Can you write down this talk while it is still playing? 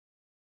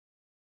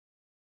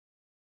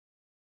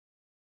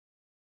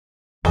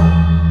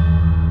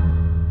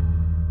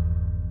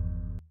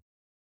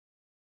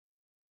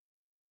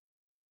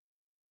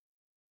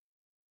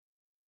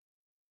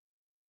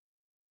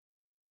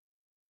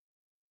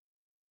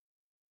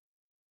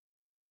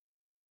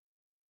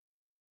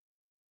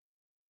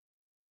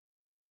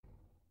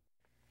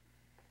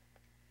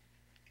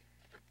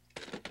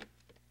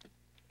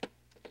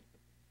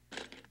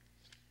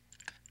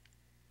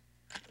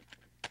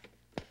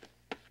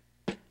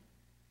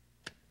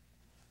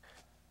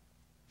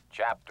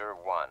Chapter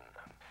 1.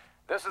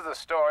 This is the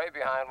story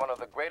behind one of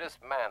the greatest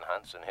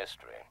manhunts in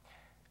history.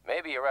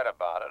 Maybe you read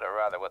about it, or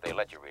rather what they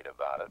let you read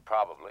about it,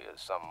 probably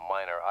as some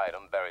minor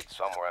item buried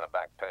somewhere on a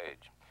back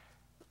page.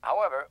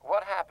 However,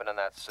 what happened in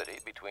that city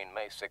between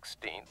May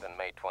 16th and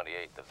May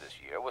 28th of this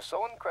year was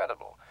so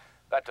incredible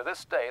that to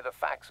this day the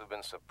facts have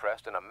been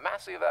suppressed in a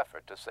massive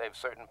effort to save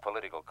certain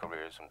political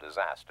careers from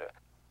disaster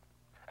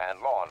and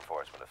law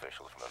enforcement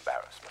officials from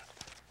embarrassment.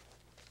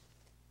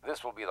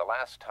 This will be the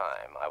last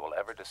time I will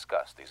ever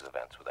discuss these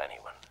events with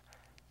anyone.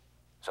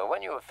 So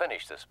when you have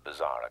finished this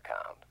bizarre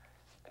account,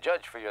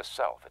 judge for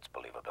yourself its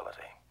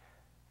believability,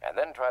 and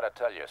then try to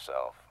tell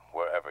yourself,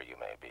 wherever you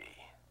may be,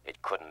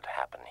 it couldn't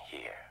happen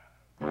here.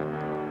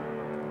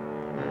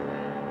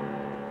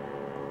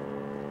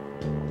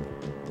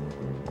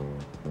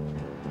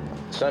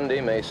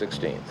 Sunday, May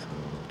 16th.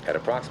 At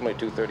approximately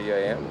 2:30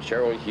 a.m.,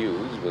 Cheryl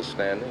Hughes was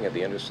standing at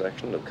the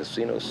intersection of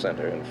Casino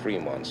Center and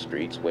Fremont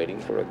Streets waiting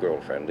for a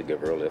girlfriend to give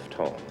her a lift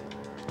home.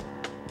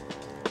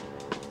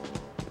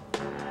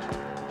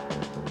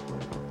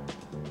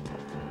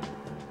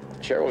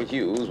 Cheryl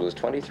Hughes was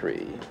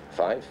 23,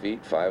 5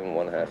 feet 5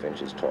 1/2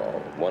 inches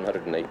tall,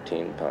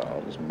 118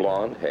 pounds,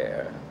 blonde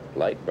hair,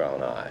 light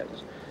brown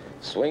eyes,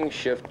 swing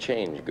shift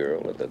change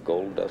girl at the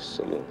Gold Dust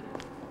Saloon.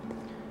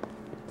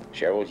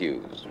 Cheryl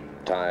Hughes,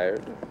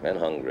 tired and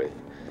hungry,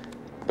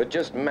 but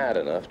just mad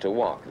enough to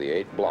walk the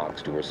 8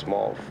 blocks to her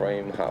small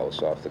frame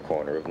house off the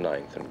corner of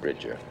 9th and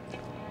Bridger.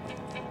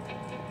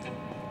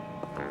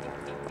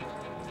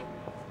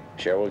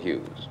 Cheryl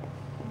Hughes,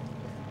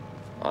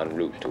 en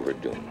route to her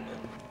doom.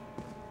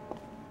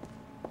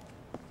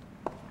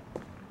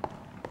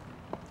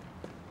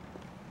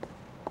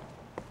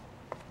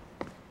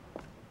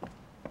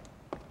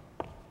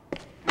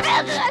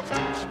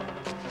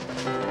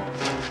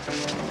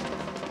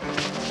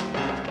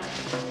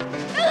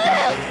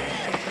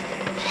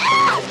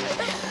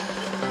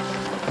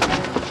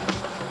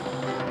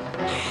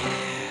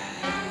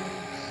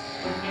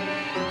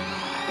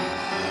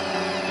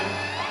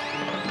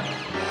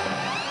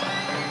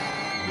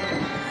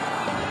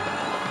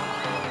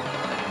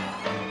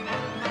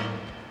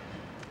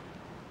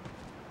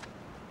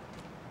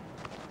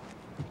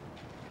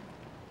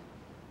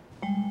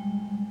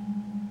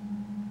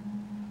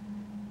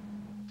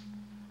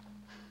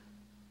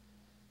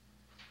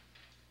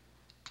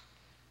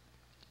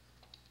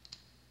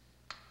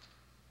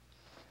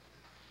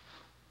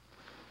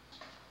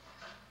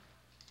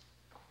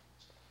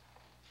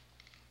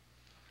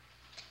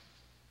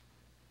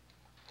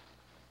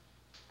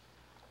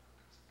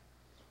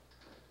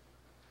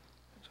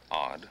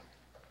 Odd.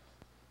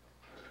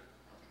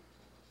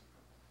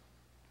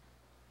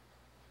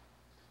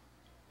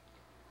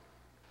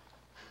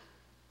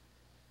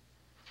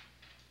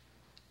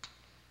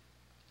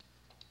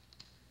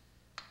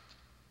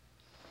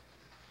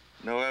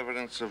 No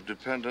evidence of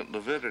dependent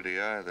lividity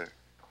either.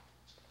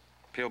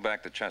 Peel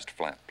back the chest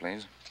flap,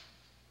 please.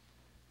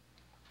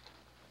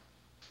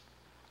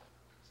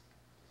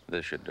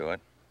 This should do it.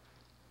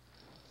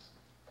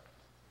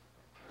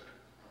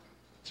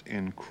 It's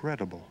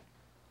incredible.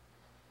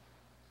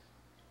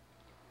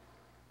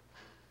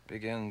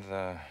 Begin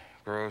the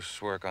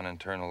gross work on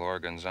internal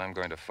organs. I'm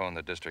going to phone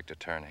the district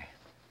attorney.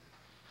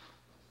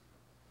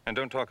 And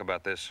don't talk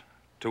about this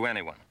to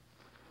anyone.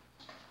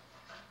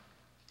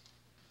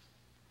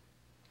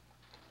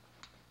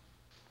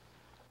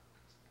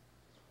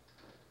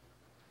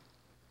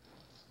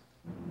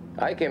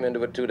 I came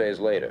into it 2 days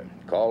later,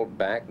 called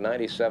back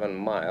 97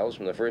 miles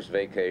from the first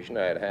vacation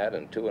I had had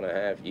in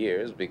 2.5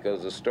 years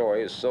because the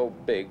story is so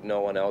big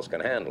no one else can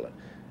handle it,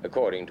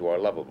 according to our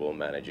lovable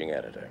managing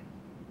editor.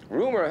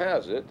 Rumor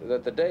has it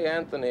that the day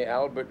Anthony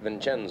Albert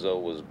Vincenzo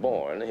was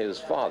born, his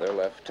father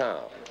left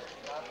town.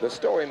 The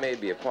story may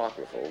be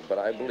apocryphal, but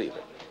I believe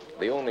it.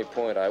 The only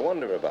point I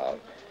wonder about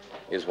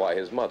is why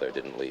his mother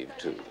didn't leave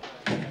too.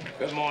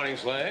 Good morning,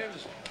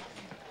 slaves.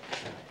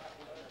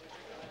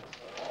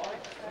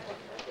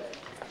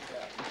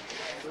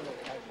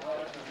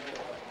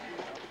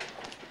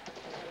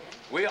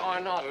 We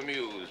are not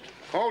amused.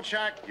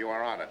 Kolchak, you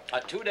are on it. A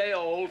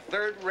 2-day-old,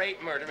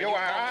 third-rate murder. You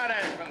are on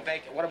it. From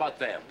what about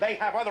them? They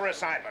have other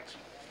assignments.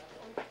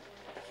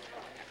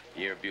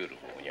 You're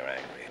beautiful when you're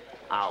angry.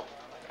 Out.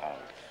 Out.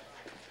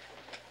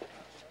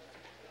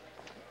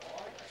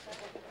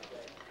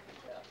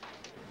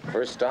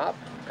 First stop,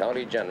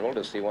 County General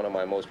to see one of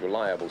my most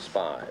reliable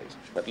spies.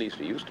 At least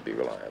he used to be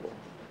reliable.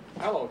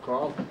 Hello,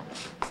 Carl.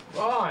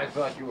 Oh, I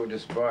thought you were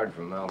disbarred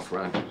from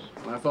malpractice.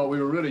 I thought we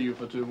were rid of you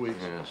for 2 weeks.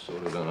 Yeah, so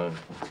did I.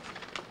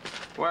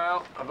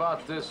 Well,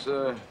 about this,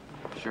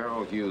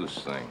 Cheryl Hughes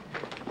thing.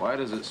 Why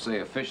does it say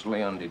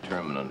officially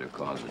undetermined under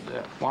cause of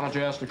death? Why don't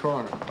you ask the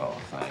coroner? Oh,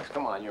 thanks.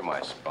 Come on, you're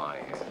my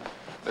spy here.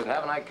 But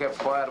haven't I kept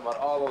quiet about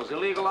all those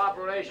illegal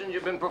operations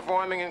you've been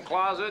performing in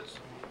closets?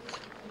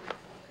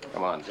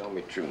 Come on, tell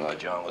me true now,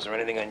 John. Was there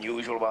anything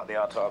unusual about the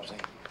autopsy?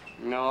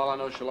 No, all I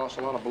know is she lost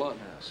a lot of blood.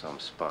 Yeah, some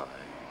spy.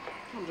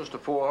 I'm just a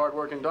poor,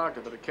 hard-working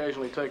doctor that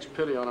occasionally takes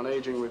pity on an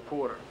aging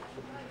reporter.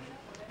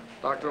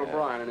 Dr.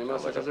 O'Brien, any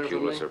Sounds like messages a there for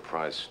me? Pulitzer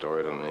Prize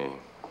story to me.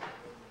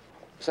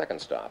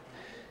 Second stop,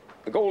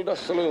 the Gold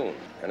Dust Saloon,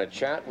 and a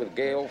chat with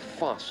Gail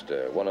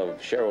Foster, one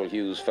of Cheryl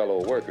Hughes'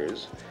 fellow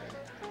workers,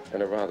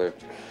 and a rather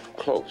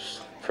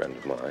close friend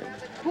of mine.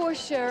 Poor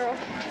Cheryl.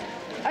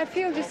 I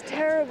feel just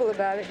terrible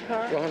about it,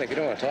 Carl. Well, honey, if you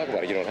don't want to talk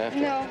about it, you don't have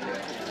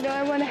to. No,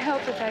 I want to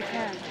help if I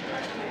can.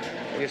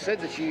 You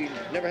said that she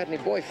never had any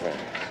boyfriends.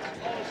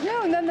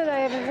 No, none that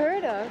I ever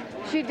heard of.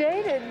 She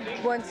dated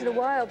once in a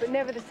while, but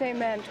never the same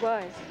man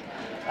twice.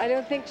 I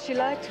don't think she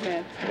liked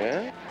men.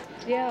 Yeah?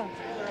 Yeah.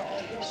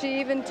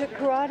 She even took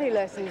karate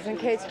lessons in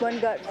case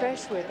one got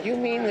fresh with her. You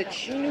mean that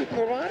she knew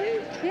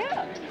karate?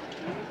 Yeah.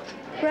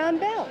 Brown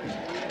belt.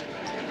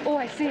 Oh,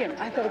 I see him.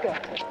 I've got to go.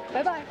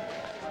 Bye-bye.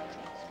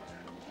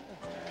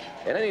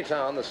 In any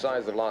town the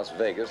size of Las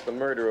Vegas, the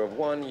murder of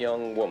one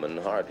young woman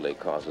hardly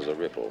causes a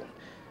ripple.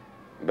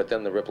 But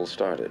then the ripple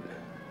started.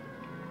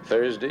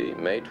 Thursday,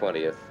 May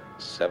 20th,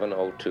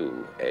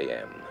 7:02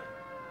 a.m.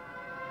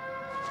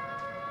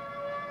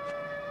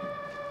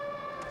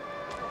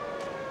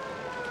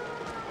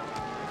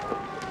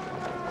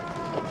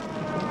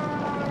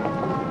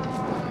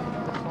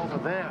 Over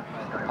there.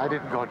 I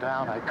didn't go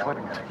down. I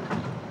couldn't.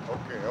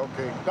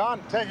 Okay.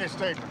 Don, take your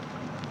statement.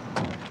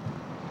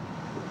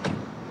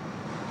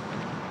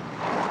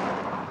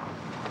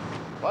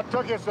 What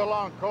took you so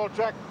long,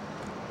 Kolchak?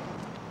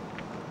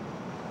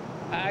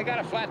 I got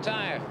a flat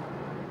tire.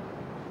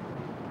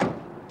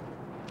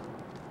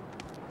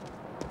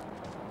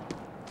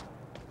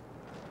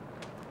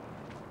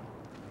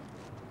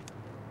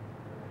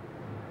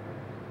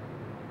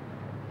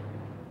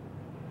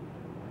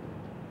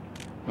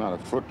 Not a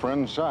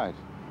footprint in sight.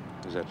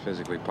 Is that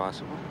physically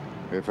possible?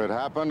 If it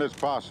happened, it's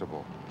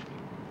possible.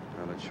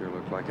 Well, it sure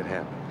looked like it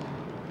happened.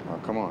 Now,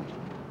 come on.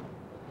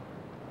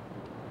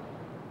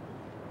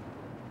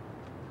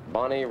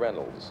 Bonnie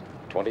Reynolds,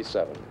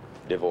 27,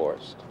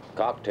 divorced,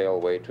 cocktail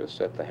waitress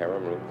at the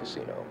Harem Room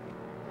Casino.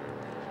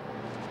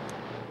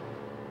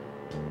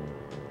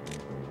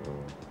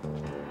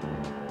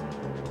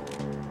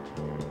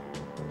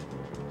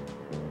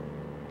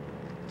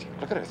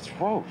 Look at her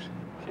throat.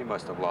 She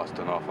must have lost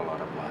an awful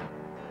lot of blood.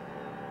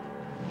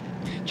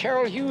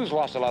 Cheryl Hughes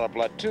lost a lot of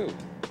blood, too.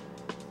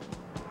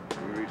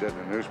 You read that in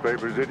the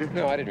newspapers, did you?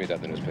 No, I didn't read that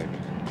in the newspaper.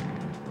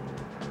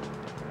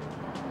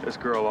 This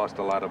girl lost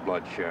a lot of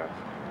blood, Sheriff.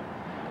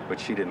 But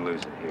she didn't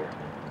lose it here.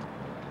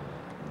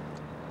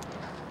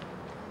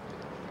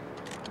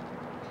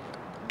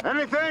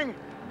 Anything?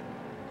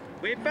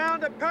 We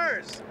found a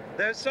purse.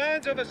 There's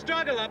signs of a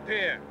struggle up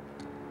here.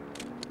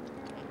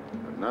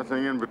 But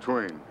nothing in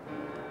between.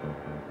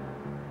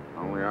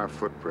 Only our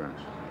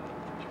footprints.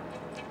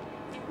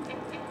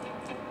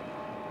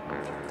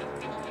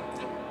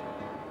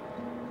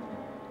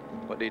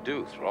 What'd he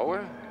do, throw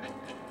her?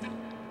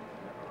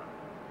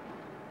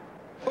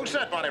 Who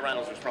said Bonnie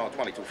Reynolds was thrown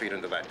 22 feet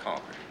into that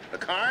car? The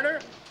coroner?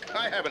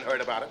 I haven't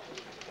heard about it.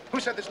 Who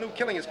said this new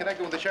killing is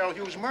connected with the Cheryl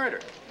Hughes murder?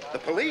 The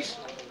police?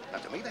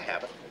 Not to me, they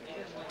haven't.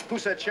 Who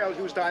said Cheryl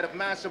Hughes died of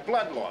massive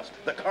blood loss?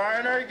 The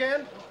coroner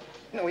again?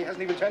 No, he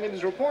hasn't even turned in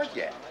his report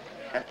yet.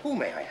 And who,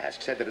 may I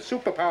ask, said that a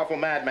super powerful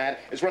madman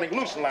is running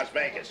loose in Las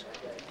Vegas?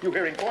 You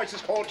hearing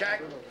voices,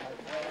 Kolchak?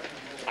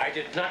 I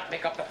did not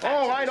make up the facts.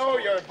 Oh, I know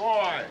your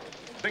boy.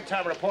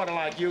 Big-time reporter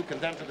like you,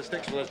 condemned to the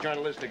sticks for those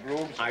journalistic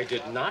grooves. I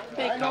did not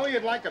make I know up...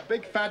 you'd like a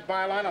big fat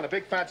byline on a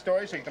big fat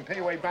story so you can pay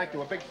your way back to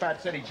a big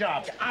fat city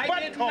job. I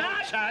did not...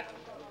 Kolchak,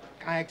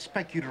 I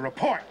expect you to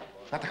report,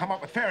 not to come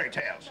up with fairy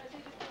tales.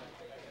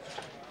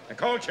 And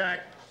Kolchak,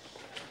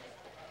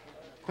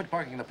 quit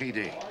barking the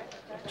PD.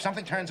 If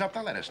something turns up,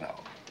 they'll let us know.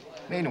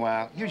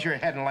 Meanwhile, use your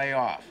head and lay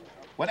off.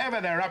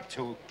 Whatever they're up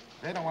to,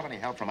 they don't want any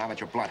help from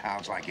amateur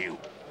bloodhounds like you.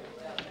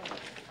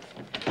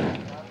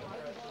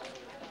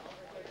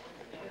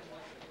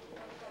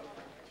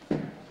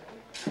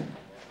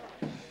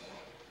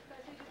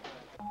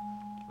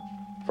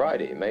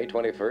 Friday, May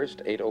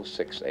 21st,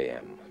 8:06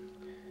 a.m.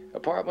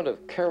 Apartment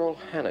of Carol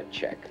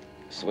Hanachek,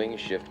 swing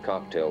shift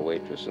cocktail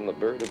waitress in the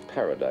Bird of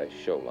Paradise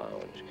show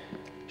lounge.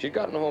 She'd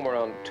gotten home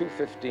around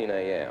 2:15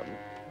 a.m.,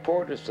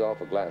 poured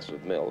herself a glass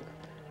of milk,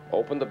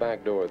 opened the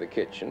back door of the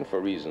kitchen for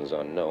reasons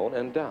unknown,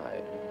 and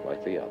died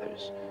like the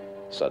others.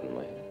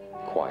 Suddenly,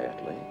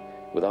 quietly,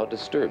 without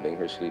disturbing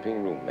her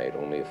sleeping roommate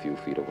only a few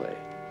feet away.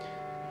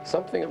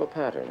 Something of a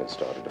pattern had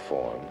started to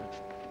form,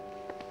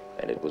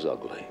 and it was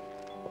ugly.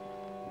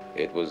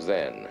 It was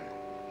then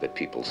that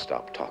people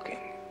stopped talking.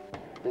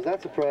 Does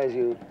that surprise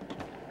you?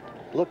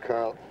 Look,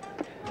 Carl,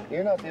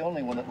 you're not the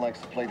only one that likes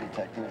to play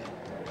detective.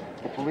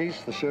 The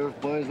police, the sheriff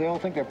boys, they all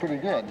think they're pretty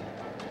good.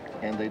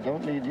 And they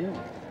don't need you.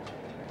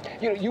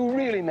 You know, you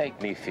really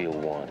make me feel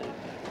wanted.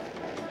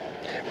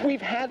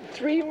 We've had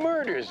 3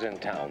 murders in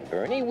town,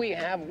 Bernie. We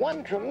have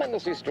one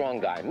tremendously strong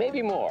guy,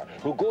 maybe more,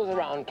 who goes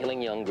around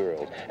killing young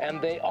girls. And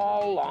they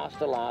all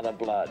lost a lot of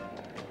blood.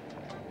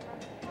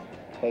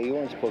 Hey, you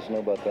weren't supposed to know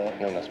about that.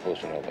 No, I'm not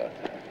supposed to know about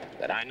that.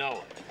 That I know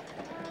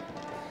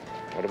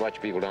it. What about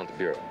your people down at the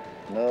Bureau?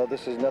 No,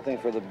 this is nothing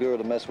for the Bureau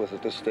to mess with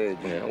at this stage.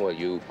 Yeah, well,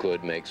 you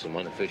could make some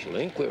unofficial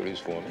inquiries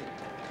for me.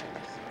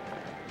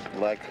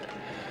 Like?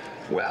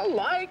 Well,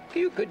 like,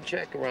 you could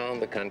check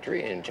around the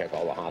country and check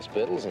all the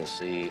hospitals and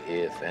see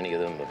if any of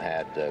them have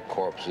had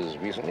corpses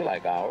recently,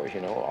 like ours, you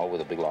know, all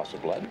with a big loss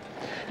of blood.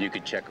 You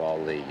could check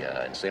all the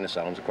insane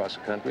asylums across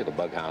the country, the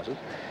bug houses,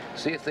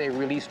 see if they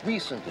released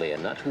recently a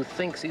nut who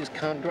thinks he's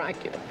Count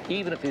Dracula,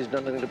 even if he's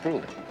done nothing to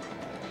prove it.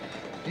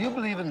 Do you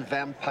believe in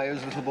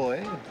vampires, little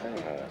boy? Oh,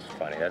 that's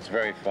funny. That's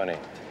very funny.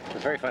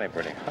 It's very funny,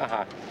 Bertie.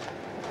 Ha-ha.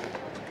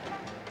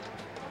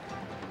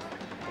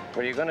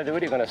 What are you going to do? Are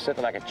you going to sit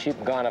like a cheap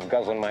gonop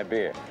guzzling my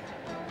beer?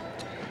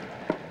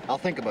 I'll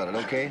think about it,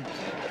 okay?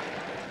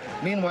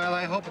 Meanwhile,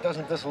 I hope it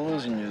doesn't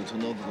disillusion you to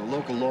know that the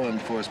local law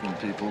enforcement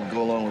people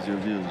go along with your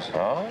views.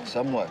 Oh?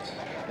 Somewhat.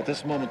 At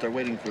this moment, they're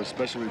waiting for a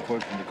special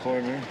report from the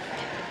coroner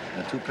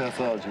and 2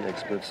 pathology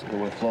experts who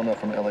were flown up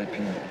from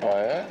LAPD. Oh,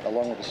 yeah?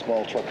 Along with a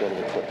small truckload of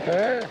equipment.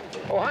 Yeah?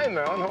 Oh, hi,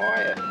 Marilyn. How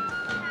are you?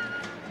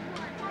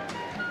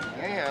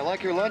 Hey, I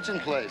like your luncheon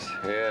place.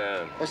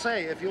 Yeah. Well,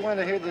 say, if you want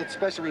to hear the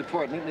special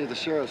report, meet me at the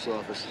sheriff's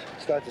office.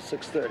 Starts at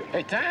 6:30.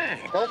 Hey,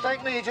 thanks. Don't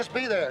thank me, just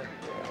be there.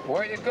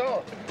 Where you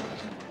go?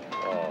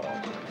 Oh.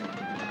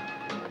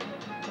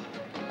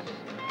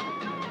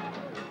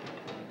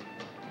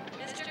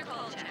 Mr.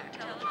 Kolchak,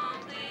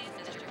 telephone, please.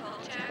 Mr.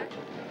 Kolchak.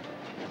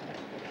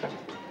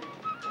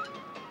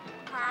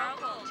 Carl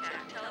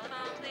Kolchak,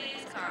 telephone,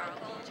 please. Carl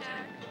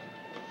Kolchak.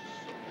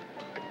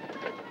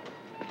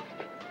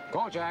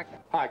 Kolchak.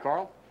 Hi,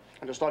 Carl.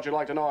 I just thought you'd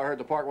like to know I heard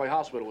the Parkway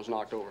Hospital was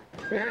knocked over.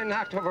 Yeah,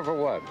 knocked over for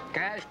what?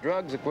 Cash,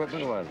 drugs,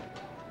 equipment, what?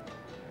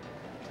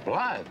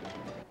 Blood.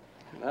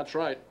 That's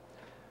right.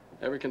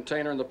 Every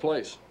container in the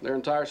place, their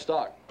entire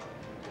stock.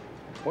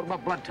 What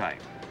about blood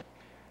type?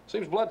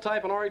 Seems blood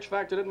type and RH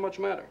factor didn't much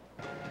matter.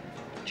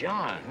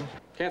 John.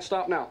 Can't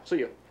stop now. See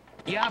you.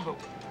 Yeah,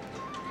 but...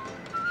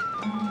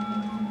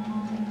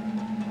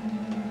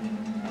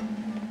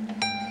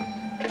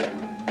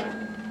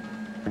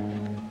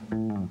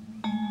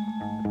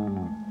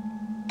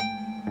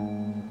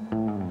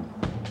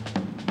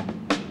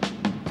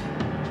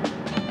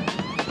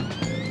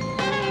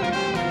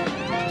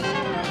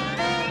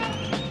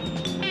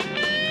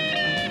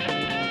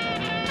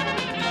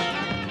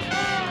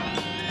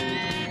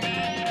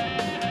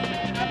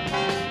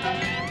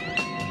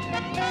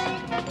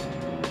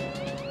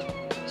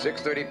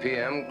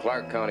 p.m.,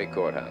 Clark County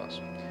Courthouse.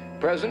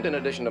 Present, in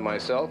addition to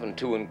myself and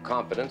 2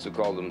 incompetents who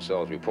called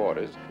themselves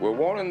reporters, were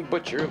Warren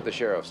Butcher of the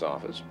Sheriff's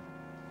Office,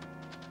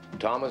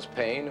 Thomas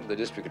Payne of the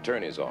District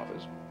Attorney's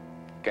Office,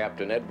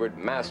 Captain Edward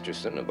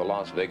Masterson of the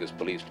Las Vegas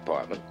Police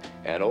Department,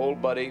 and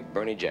old buddy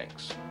Bernie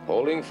Jenks,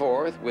 holding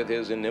forth with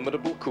his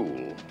inimitable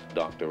cool,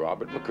 Dr.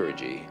 Robert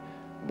McCurgy,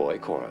 boy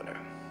coroner.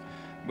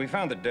 We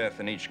found that death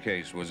in each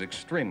case was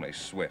extremely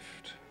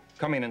swift,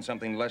 coming in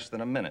something less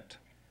than a minute.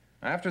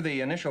 After the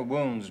initial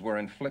wounds were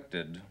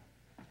inflicted,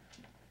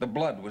 the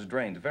blood was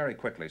drained very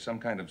quickly, some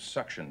kind of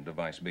suction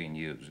device being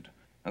used.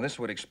 Now, this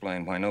would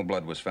explain why no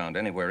blood was found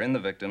anywhere in the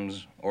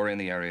victims or in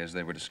the areas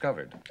they were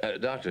discovered.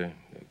 Doctor,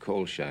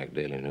 Kolchak,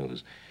 Daily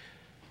News,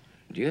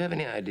 do you have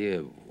any idea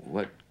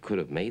what could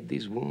have made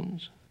these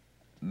wounds?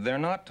 They're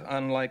not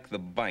unlike the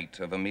bite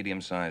of a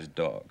medium-sized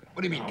dog.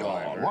 What do you mean,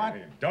 dog?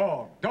 What?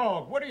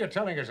 Dog. What are you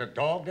telling us? A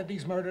dog did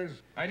these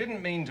murders? I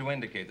didn't mean to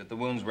indicate that the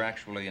wounds were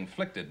actually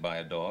inflicted by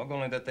a dog,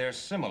 only that they're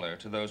similar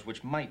to those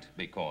which might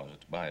be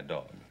caused by a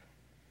dog.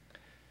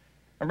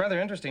 A rather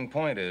interesting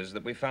point is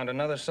that we found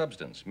another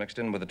substance mixed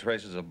in with the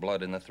traces of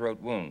blood in the throat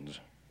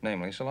wounds,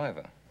 namely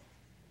saliva.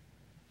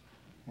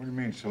 What do you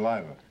mean,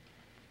 saliva?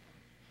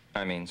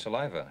 I mean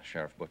saliva,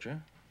 Sheriff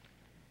Butcher.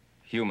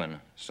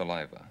 Human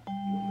saliva.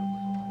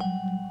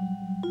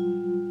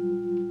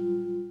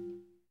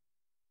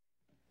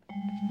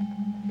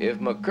 If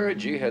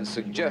McCurgy had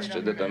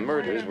suggested that the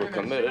murders were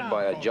committed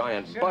by a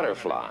giant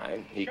butterfly,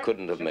 he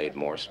couldn't have made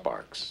more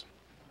sparks.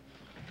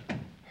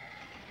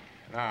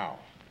 Now,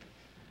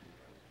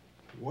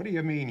 what do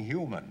you mean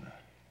human?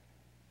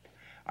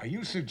 Are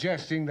you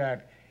suggesting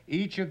that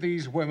each of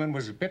these women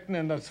was bitten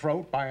in the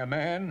throat by a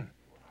man?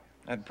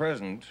 At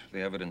present, the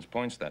evidence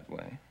points that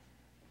way.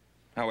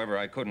 However,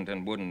 I couldn't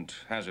and wouldn't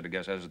hazard a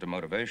guess as to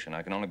motivation.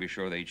 I can only be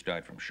sure they each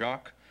died from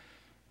shock,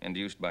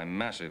 induced by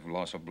massive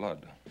loss of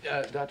blood.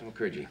 Dr.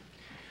 McCurgy,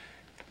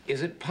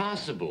 is it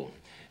possible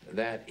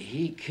that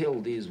he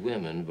killed these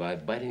women by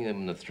biting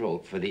them in the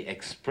throat for the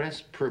express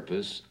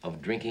purpose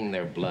of drinking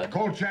their blood?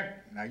 Kolchak,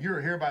 now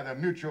you're here by the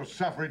mutual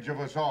suffrage of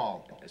us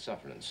all.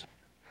 Sufferance.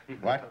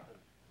 What?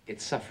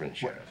 It's sufferance,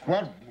 Sheriff.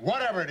 Well,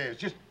 whatever it is,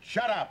 just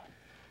shut up.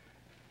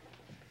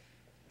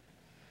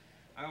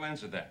 I'll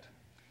answer that.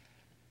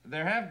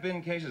 There have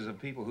been cases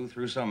of people who,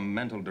 through some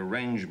mental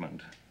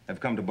derangement, have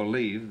come to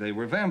believe they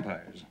were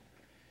vampires.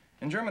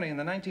 In Germany in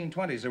the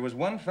 1920s, there was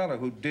one fellow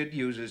who did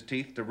use his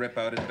teeth to rip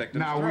out his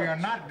victims' Now, throats. we are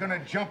not going to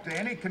jump to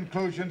any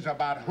conclusions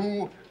about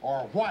who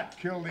or what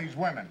killed these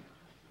women.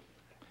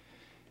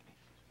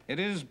 It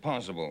is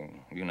possible,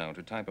 you know,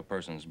 to type a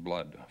person's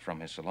blood from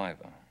his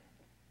saliva.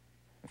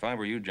 If I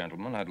were you,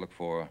 gentlemen, I'd look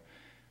for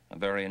a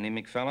very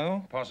anemic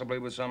fellow, possibly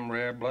with some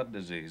rare blood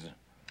disease.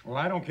 Well,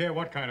 I don't care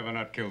what kind of a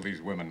nut killed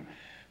these women.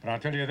 But I'll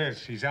tell you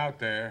this, he's out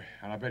there,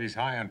 and I bet he's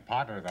high on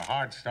pot or the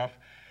hard stuff,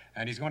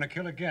 And he's going to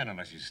kill again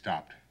unless he's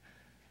stopped.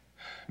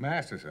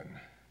 Masterson,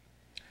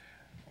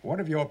 what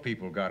have your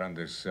people got on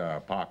this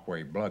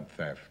Parkway blood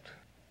theft?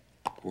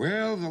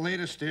 Well, the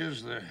latest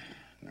is the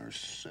nurse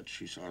said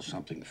she saw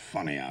something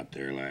funny out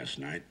there last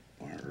night,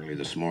 or early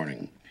this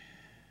morning.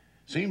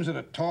 Seems that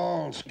a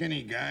tall,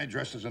 skinny guy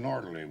dressed as an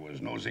orderly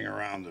was nosing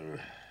around the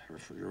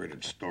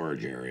refrigerated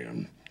storage area.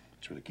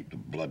 That's where they keep the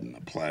blood and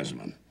the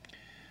plasma.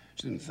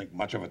 She didn't think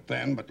much of it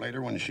then, but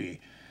later when she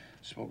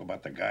spoke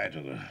about the guy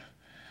to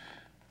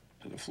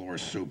the floor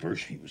super,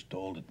 she was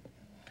told that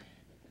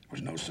there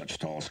was no such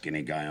tall,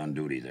 skinny guy on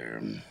duty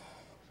there.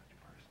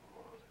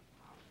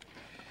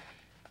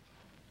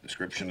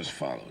 Description as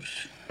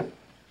follows.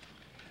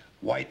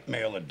 White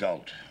male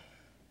adult,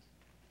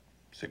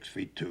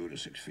 6'2" to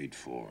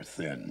 6'4",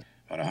 thin,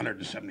 about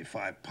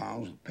 175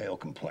 pounds with pale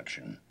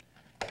complexion,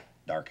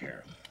 dark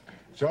hair.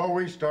 So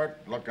we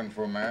start looking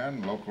for a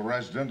man, local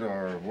resident,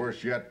 or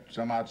worse yet,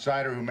 some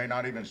outsider who may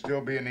not even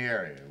still be in the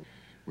area.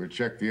 We'll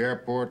check the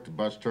airport, the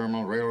bus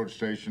terminal, railroad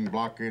station,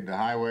 blockade the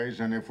highways,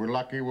 and if we're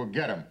lucky, we'll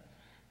get him.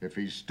 If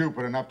he's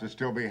stupid enough to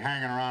still be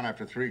hanging around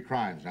after 3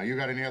 crimes. Now, you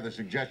got any other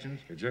suggestions?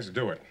 Just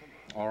do it.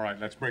 All right,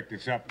 let's break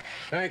this up.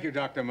 Thank you,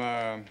 Dr.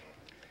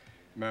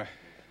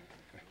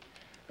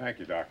 Thank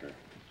you, Doctor.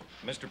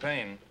 Mr.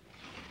 Payne,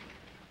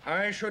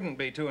 I shouldn't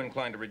be too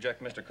inclined to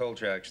reject Mr.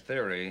 Kolchak's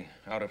theory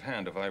out of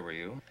hand if I were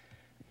you.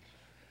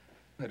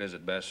 It is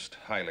at best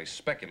highly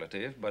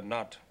speculative, but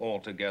not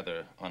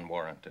altogether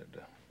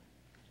unwarranted.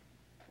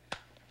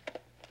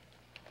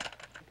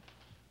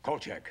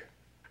 Kolchak,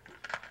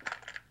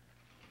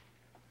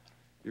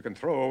 you can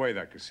throw away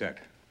that cassette.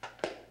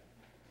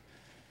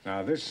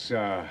 Now, this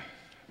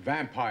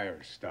vampire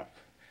stuff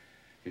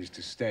is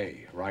to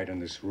stay right in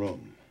this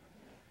room.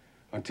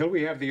 Until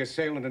we have the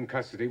assailant in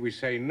custody, we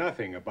say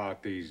nothing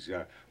about these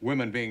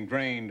women being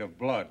drained of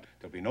blood.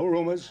 There'll be no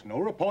rumors, no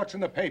reports in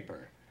the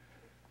paper.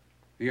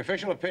 The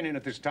official opinion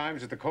at this time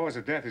is that the cause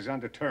of death is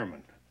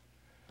undetermined.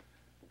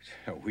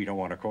 We don't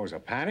want to cause a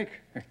panic.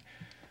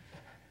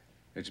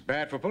 It's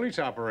bad for police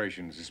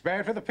operations. It's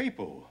bad for the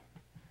people.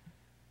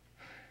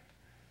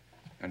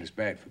 And it's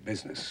bad for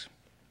business.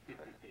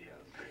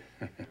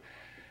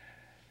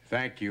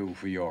 Thank you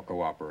for your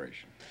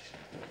cooperation.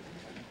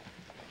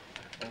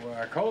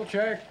 Well,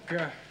 Kolchak,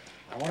 I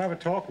want to have a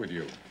talk with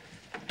you.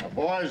 Now,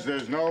 boys,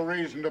 there's no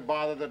reason to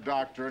bother the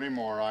doctor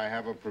anymore. I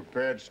have a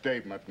prepared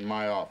statement in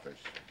my office.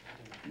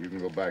 You can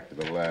go back to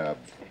the lab.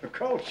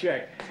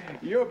 Kolchak,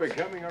 you're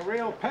becoming a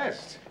real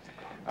pest.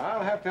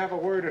 I'll have to have a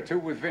word or two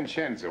with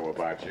Vincenzo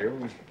about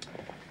you.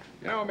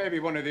 You know, maybe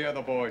one of the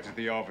other boys at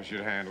the office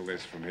should handle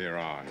this from here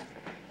on.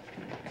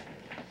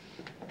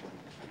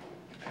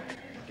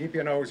 Keep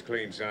your nose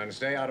clean, son.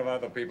 Stay out of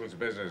other people's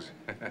business.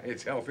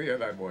 It's healthier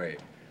that way.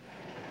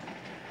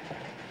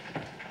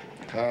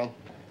 Carl,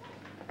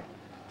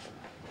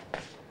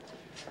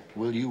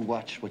 will you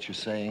watch what you're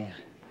saying?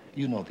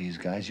 You know these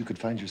guys. You could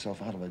find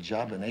yourself out of a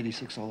job in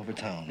 86 all over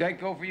town. That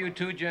go for you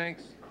too,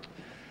 Jenks?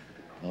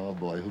 Oh,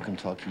 boy, who can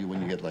talk to you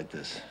when you get like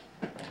this?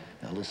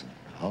 Now, listen,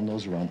 I'll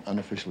nose around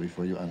unofficially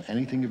for you on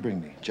anything you bring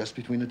me, just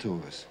between the two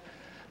of us.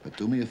 But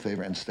do me a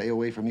favor and stay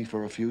away from me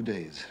for a few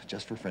days,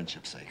 just for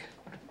friendship's sake.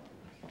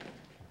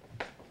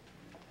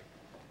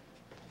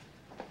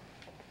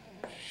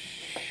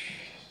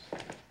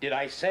 Did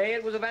I say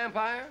it was a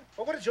vampire?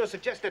 Well, what does your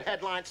suggested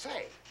headline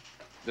say?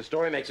 The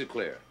story makes it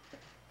clear.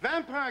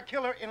 Vampire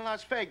killer in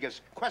Las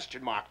Vegas,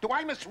 question mark. Do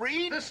I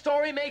misread? The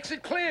story makes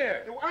it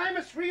clear. Do I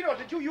misread, or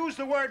did you use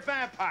the word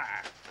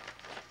vampire?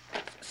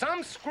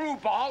 Some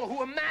screwball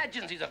who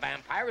imagines he's a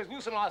vampire is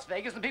loose in Las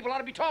Vegas, and people ought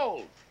to be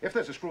told. If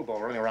there's a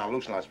screwball running around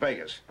loose in Las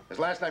Vegas, his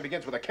last name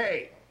begins with a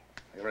K.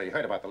 You already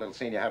heard about the little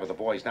scene you have with the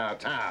boys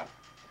downtown.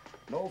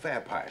 No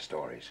vampire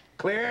stories.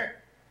 Clear?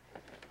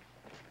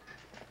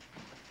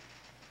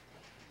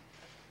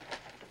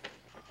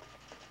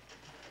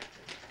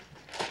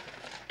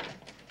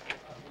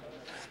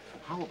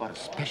 How about a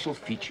special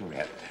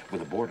featurette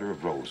with a border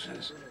of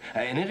roses?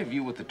 An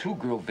interview with the 2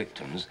 girl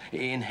victims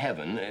in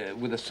heaven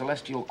with a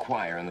celestial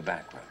choir in the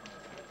background.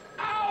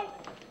 Ow!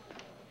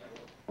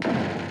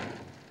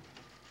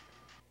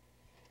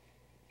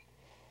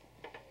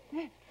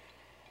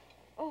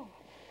 Oh,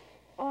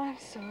 I'm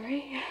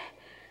sorry.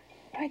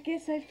 I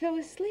guess I fell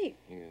asleep.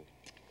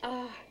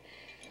 Yeah.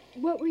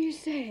 What were you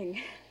saying?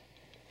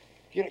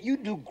 You know, you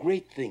do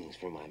great things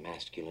for my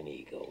masculine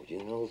ego, you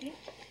know? Yeah.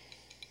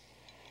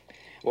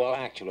 Well,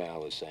 actually, I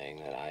was saying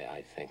that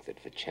I think that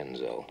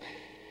Vincenzo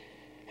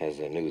has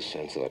a new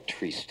sense of a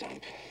tree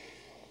stump.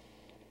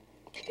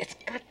 It's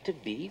got to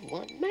be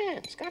one man.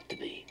 It's got to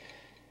be.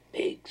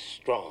 Big,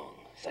 strong,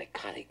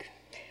 psychotic.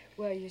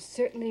 Well, you're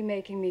certainly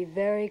making me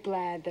very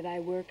glad that I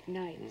work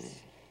nights.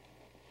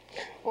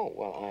 Oh,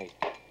 well, I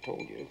told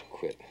you to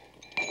quit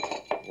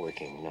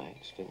working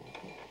nights, didn't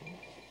I?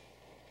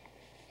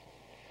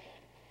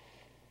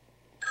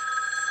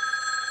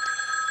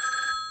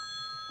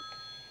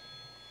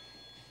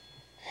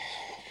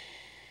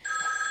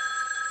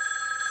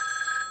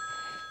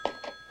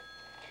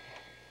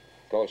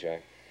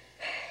 Kolchak.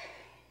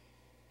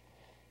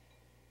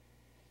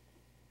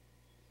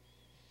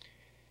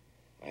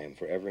 I am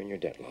forever in your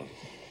debt, love.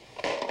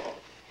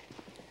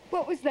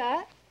 What was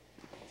that?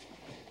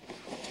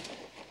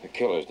 The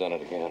killer's done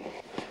it again.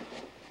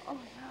 Oh, no.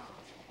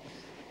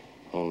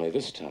 Only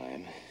this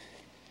time,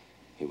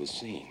 he was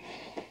seen.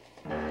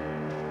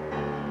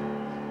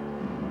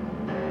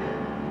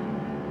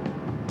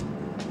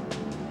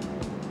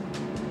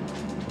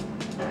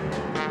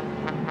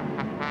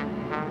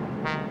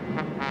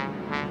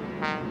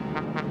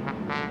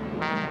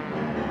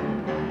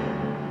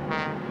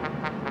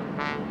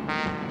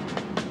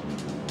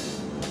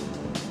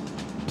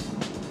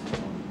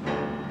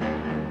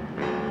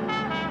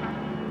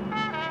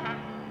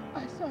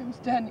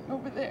 Standing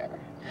over there.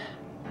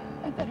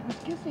 I thought he was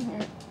kissing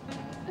her.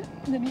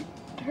 And then he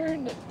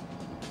turned and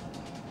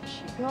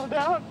she fell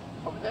down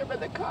over there by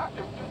the car.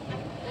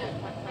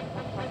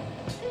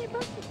 He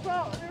must have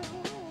followed her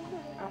home.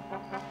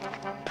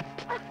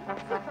 I'm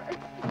sorry.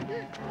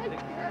 I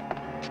can't.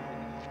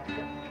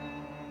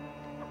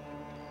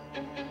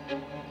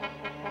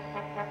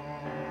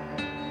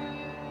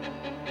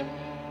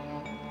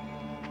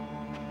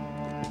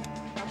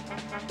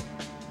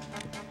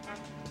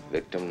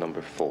 Victim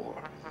number 4.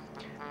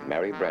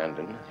 Mary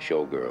Brandon,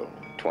 showgirl,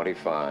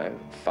 25,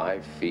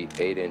 5 feet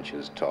 8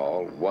 inches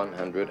tall,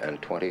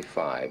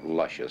 125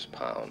 luscious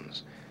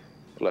pounds.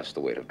 Less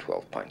the weight of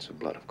 12 pints of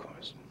blood, of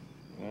course.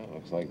 Well,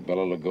 looks like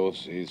Bela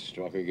Lugosi's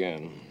struck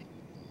again.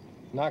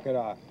 Knock it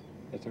off.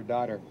 It's her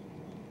daughter.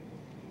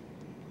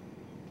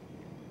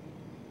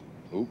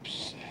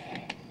 Oops.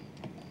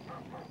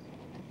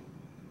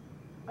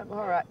 I'm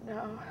all right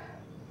now.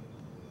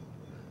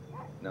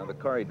 Now, the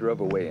car he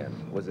drove away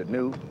in, was it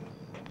new?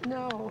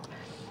 No.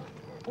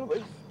 It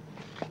was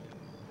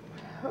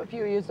a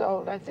few years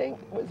old, I think.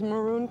 It was a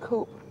maroon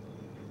coupe.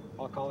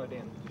 I'll call it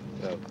in.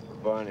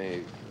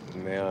 Barney,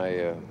 may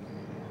I,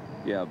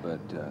 Yeah, but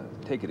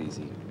take it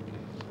easy.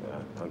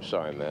 I'm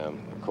sorry,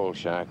 ma'am. Cold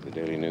Shack, the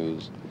Daily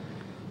News.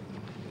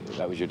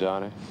 That was your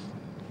daughter?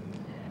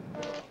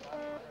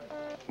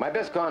 My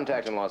best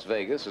contact in Las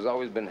Vegas has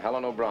always been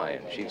Helen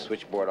O'Brien, chief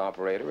switchboard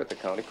operator at the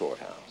county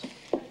courthouse.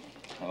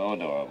 Hello,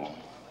 adorable.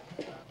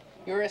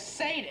 You're a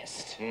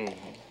sadist.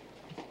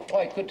 Oh,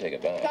 I could take a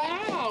bath.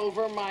 Ah,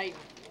 over my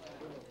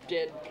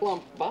dead,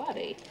 plump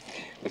body.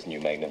 Listen,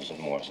 you magnificent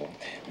morsel.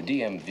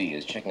 The DMV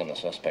is checking on the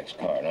suspect's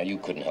car. Now, you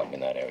couldn't help me in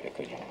that area,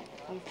 could you?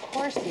 Of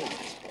course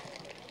not.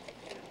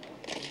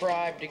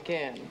 Bribed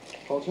again.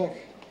 Call check.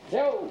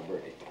 No,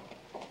 Bertie.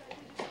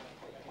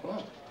 Come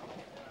on.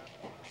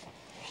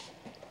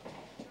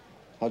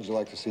 How'd you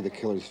like to see the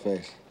killer's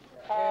face?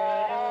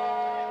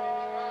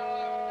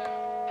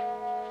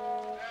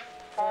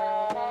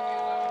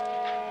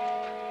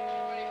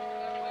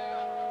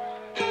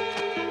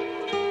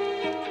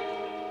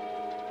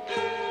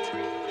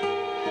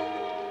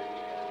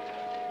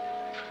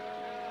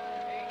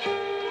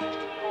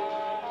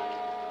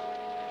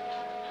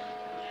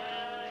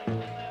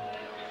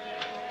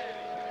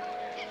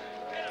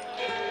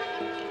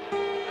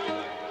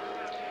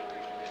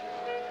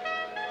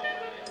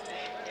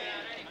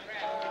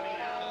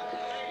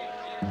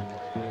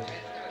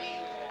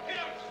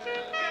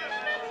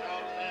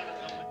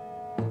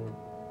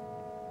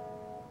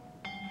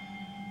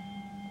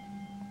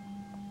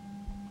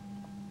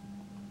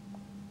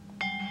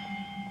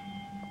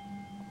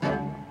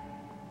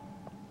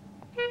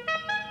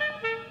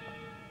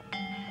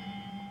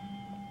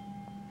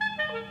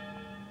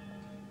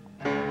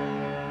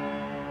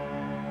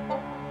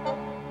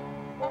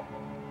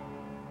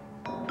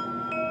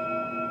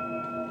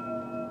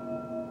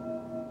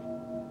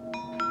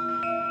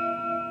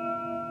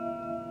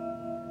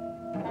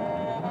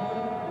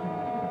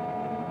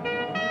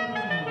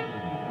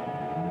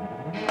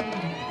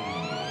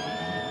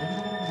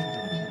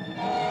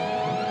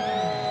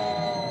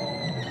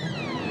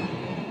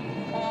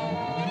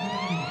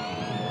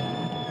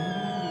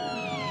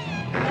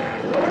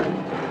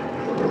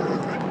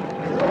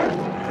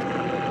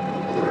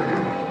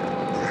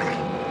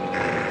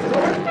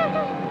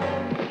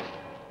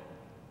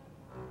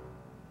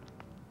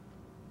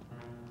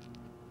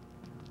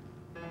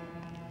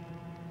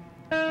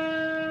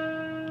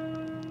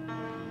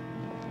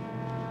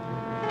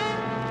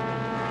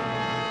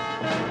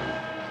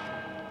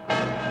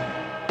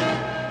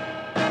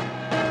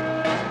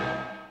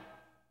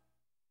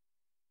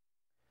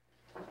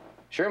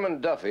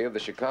 Sherman Duffy of the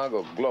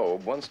Chicago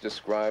Globe once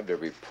described a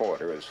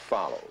reporter as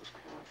follows.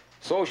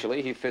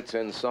 Socially, he fits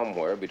in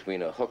somewhere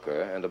between a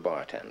hooker and a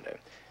bartender.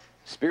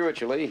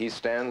 Spiritually, he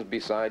stands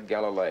beside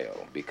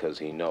Galileo because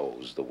he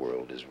knows the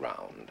world is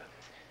round.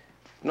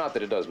 Not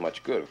that it does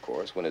much good, of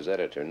course, when his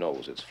editor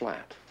knows it's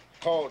flat.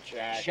 Cold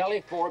Jack.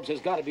 Shelley Forbes has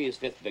got to be his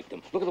 5th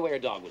victim. Look at the way her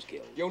dog was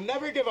killed. You'll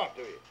never give up,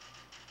 do you?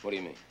 What do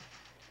you mean?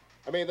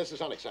 I mean, this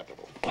is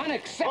unacceptable.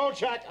 Unacceptable? Oh,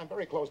 Jack, I'm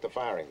very close to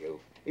firing you.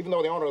 Even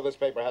though the owner of this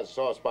paper has a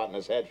soft spot in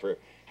his head for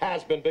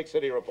has-been big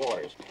city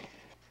reporters.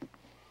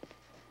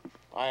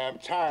 I am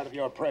tired of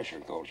your pressure,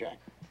 Kolchak.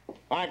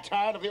 I'm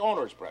tired of the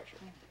owner's pressure.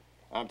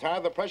 I'm tired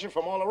of the pressure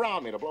from all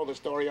around me to blow the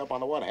story up on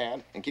the one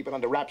hand and keep it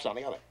under wraps on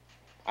the other.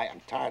 I am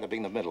tired of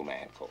being the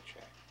middleman,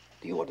 Kolchak.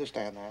 Do you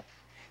understand that?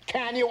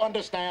 Can you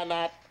understand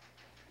that?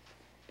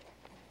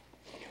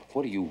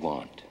 What do you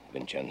want,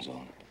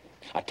 Vincenzo?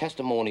 A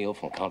testimonial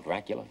from Count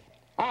Dracula?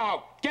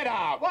 Out! Get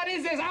out! What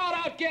is this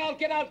out,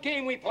 get out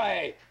game we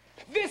play?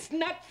 This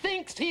nut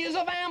thinks he is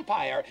a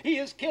vampire. He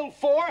has killed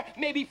 4,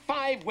 maybe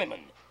 5 women.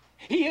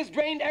 He has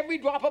drained every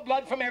drop of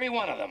blood from every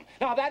one of them.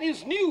 Now, that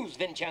is news,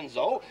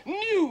 Vincenzo.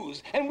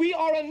 News. And we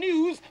are a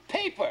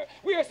newspaper.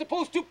 We are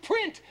supposed to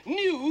print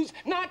news,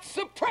 not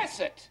suppress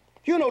it.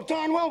 You know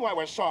darn well why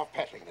we're soft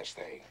peddling this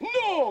thing.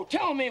 No,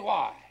 tell me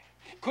why.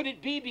 Could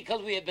it be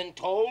because we have been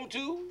told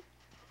to?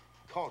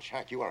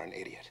 Kolchak, you are an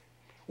idiot.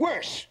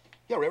 Worse,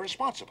 you're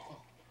irresponsible.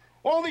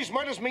 All these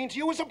murders mean to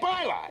you is a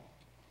byline.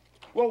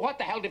 Well, what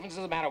the hell difference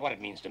does it matter what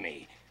it means to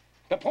me?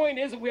 The point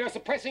is that we are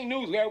suppressing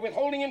news. We are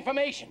withholding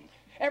information.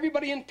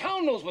 Everybody in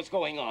town knows what's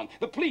going on.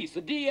 The police,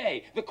 the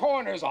DA, the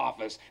coroner's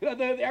office,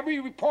 every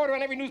reporter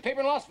on every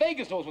newspaper in Las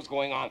Vegas knows what's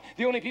going on.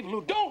 The only people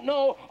who don't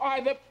know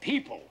are the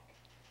people.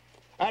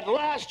 At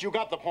last, you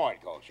got the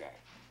point, Kolchak.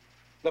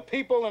 The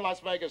people in Las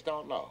Vegas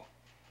don't know.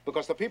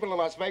 Because the people in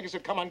Las Vegas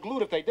would come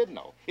unglued if they did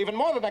know. Even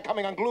more than they're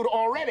coming unglued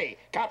already.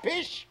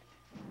 Capiche?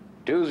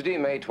 Tuesday,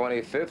 May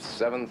 25th,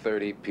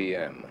 7:30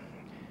 p.m.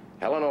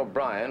 Helen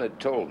O'Brien had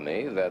told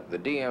me that the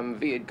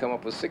DMV had come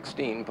up with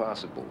 16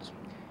 possibles.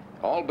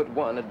 All but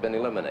one had been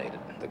eliminated.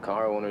 The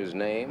car owner's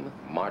name,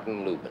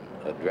 Martin Lubin.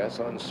 Address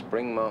on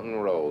Spring Mountain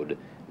Road.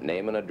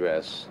 Name and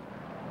address,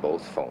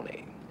 both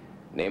phony.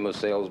 Name of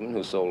salesman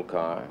who sold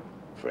car,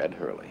 Fred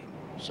Hurley.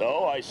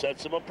 So I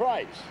sets him a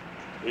price.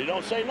 He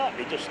don't say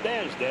nothing. He just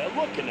stands there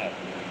looking at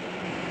me.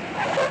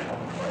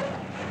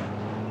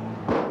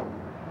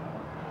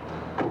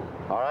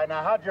 All right,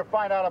 now, how'd you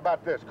find out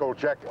about this,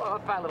 Kolchak? Well, a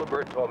fat little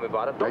bird told me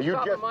about it. Don't you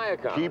stop just on my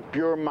account. keep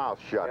your mouth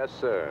shut. Yes,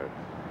 sir.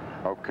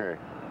 Okay.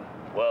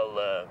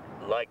 Well,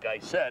 like I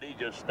said, he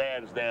just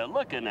stands there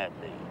looking at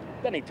me.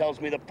 Then he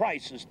tells me the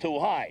price is too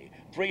high.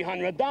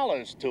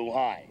 $300 too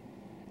high.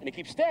 And he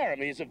keeps staring at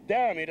me as if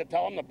daring me to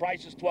tell him the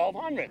price is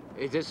 $1,200.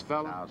 Is this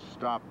fella? Now,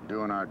 stop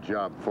doing our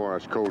job for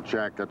us,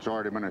 Kolchak. That's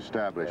already been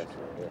established.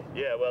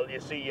 Yeah, well, you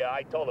see,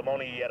 I told him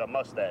only he had a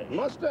mustache.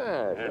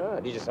 Mustache? Yeah.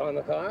 Did you sell him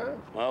the car?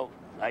 Well,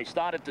 I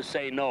started to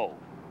say no.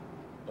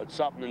 But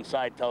something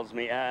inside tells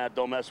me,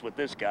 don't mess with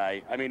this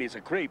guy. I mean, he's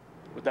a creep.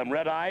 With them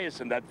red eyes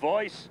and that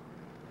voice,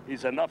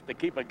 he's enough to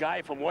keep a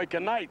guy from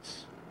working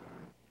nights.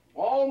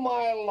 All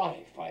my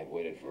life, I've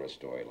waited for a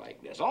story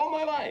like this. All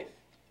my life.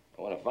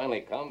 And when it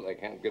finally comes, I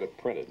can't get it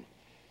printed.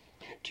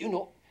 Do you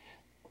know,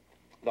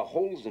 the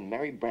holes in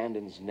Mary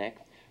Brandon's neck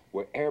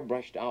were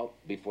airbrushed out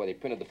before they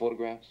printed the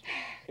photographs?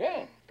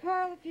 Yeah.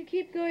 Carl, if you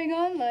keep going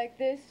on like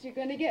this, you're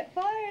going to get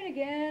fired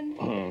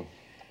again.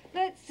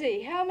 Let's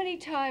see, how many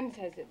times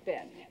has it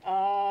been?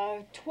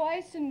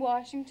 Twice in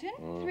Washington,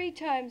 3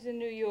 times in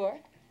New York,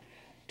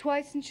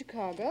 twice in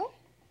Chicago,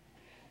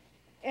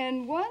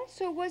 and once,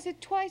 or was it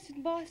twice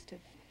in Boston?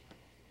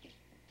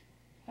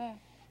 Huh.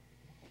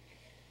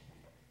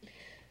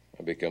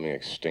 I'm becoming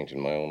extinct in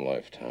my own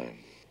lifetime.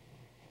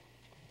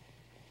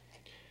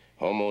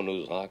 Homo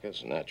nous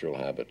locus, natural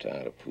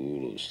habitat, a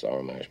pool of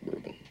sour mash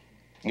bourbon.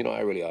 You know,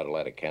 I really ought to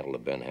light a candle to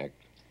Ben Heck.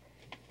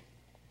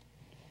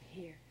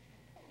 Here.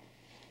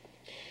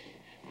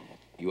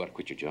 You ought to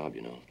quit your job,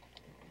 you know.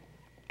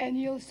 And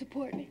you'll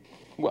support me?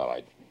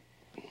 Well,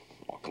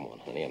 oh, come on,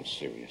 honey, I'm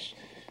serious.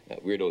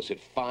 That weirdo's hit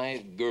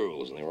 5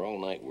 girls, and they were all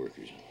night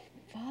workers.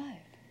 5?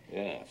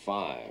 Yeah,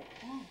 5.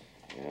 Oh.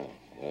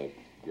 Yeah, a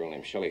girl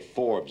named Shelley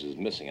Forbes is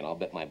missing, and I'll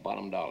bet my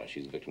bottom dollar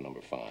she's victim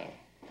number 5.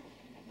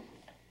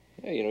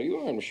 Hey, you know, you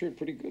are in the shirt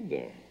pretty good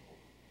there.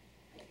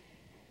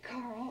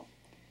 Carl,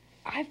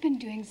 I've been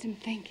doing some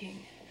thinking.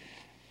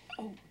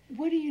 Oh,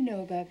 what do you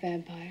know about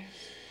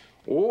vampires?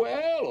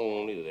 Well,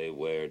 only they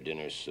wear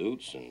dinner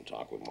suits and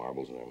talk with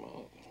marbles in their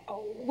mouth.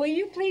 Oh, will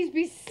you please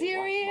be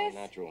serious? Watch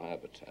my natural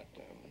habitat,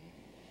 damn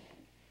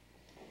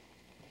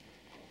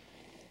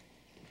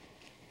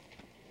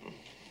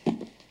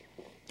it.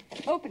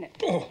 Open it.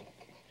 Oh.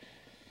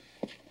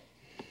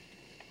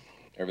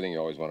 Everything you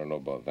always want to know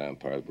about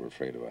vampires, but we're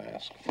afraid to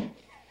ask.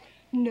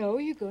 No,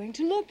 you're going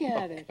to look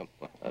at it. Come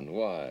on,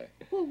 why?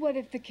 Well, what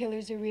if the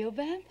killer's a real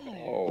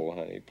vampire? Oh,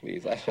 honey,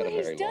 please. I've had a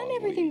very long He's done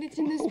everything week. that's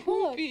in this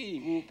book.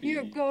 Whoopee.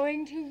 You're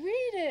going to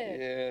read it.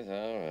 Yes,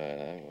 all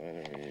right. I'm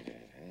going to read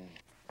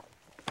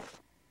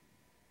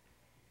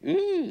it.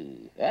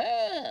 Ooh,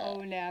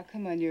 Oh, now,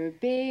 come on. You're a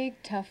big,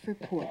 tough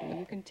reporter.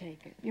 You can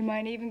take it. You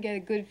might even get a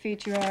good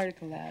feature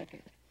article out of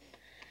it.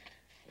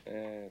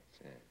 That's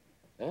it.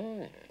 Oh,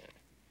 yeah.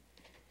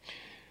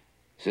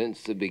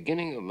 Since the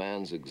beginning of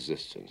man's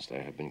existence,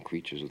 there have been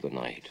creatures of the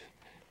night,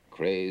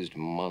 crazed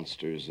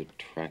monsters that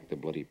track the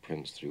bloody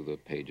prints through the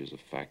pages of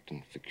fact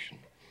and fiction.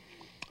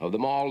 Of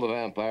them all, the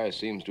vampire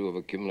seems to have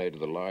accumulated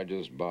the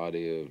largest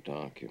body of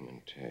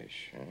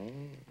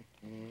documentation.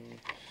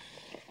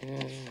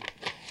 Yeah.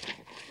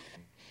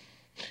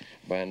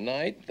 By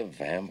night, the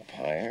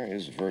vampire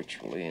is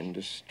virtually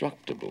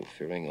indestructible,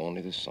 fearing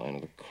only the sign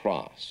of the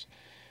cross.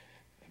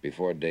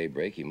 Before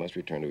daybreak, he must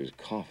return to his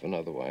coffin,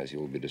 otherwise he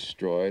will be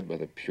destroyed by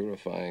the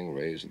purifying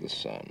rays of the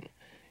sun.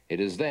 It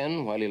is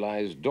then, while he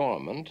lies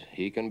dormant,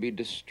 he can be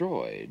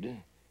destroyed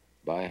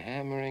by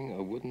hammering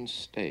a wooden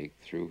stake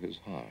through his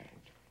heart.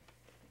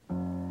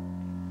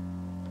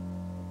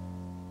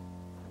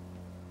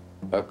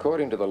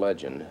 According to the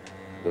legend,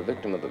 the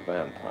victim of the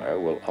vampire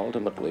will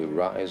ultimately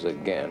rise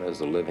again as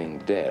the living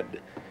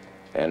dead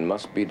and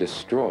must be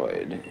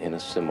destroyed in a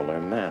similar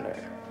manner.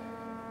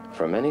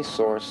 From any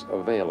source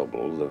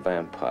available, the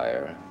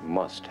vampire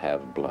must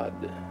have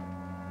blood.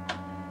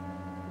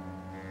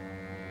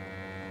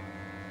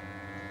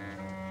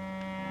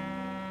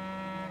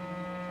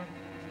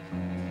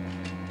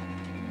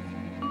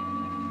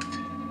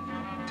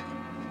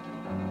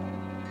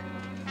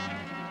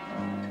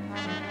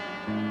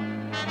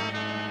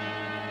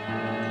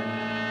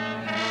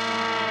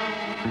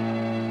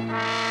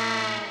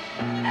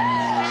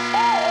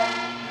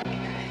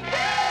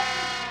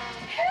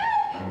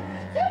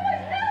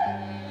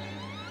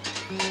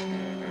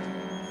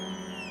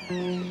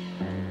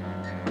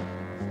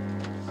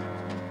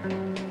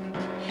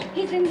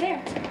 He's in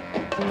there.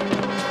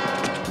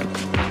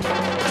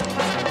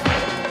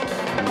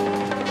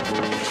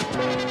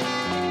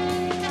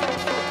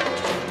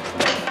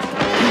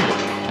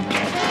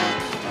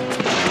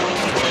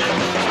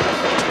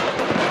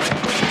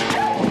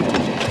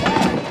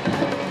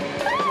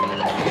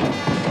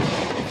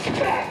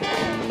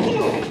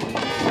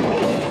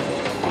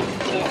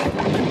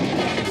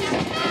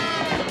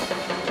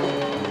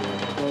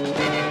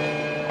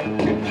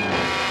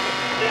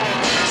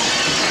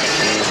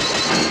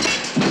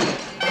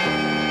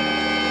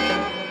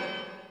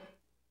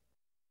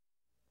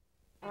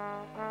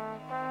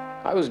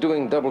 I was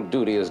doing double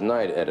duty as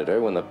night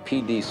editor when the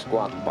PD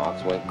squawk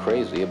box went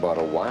crazy about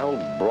a wild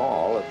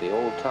brawl at the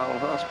old town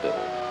hospital.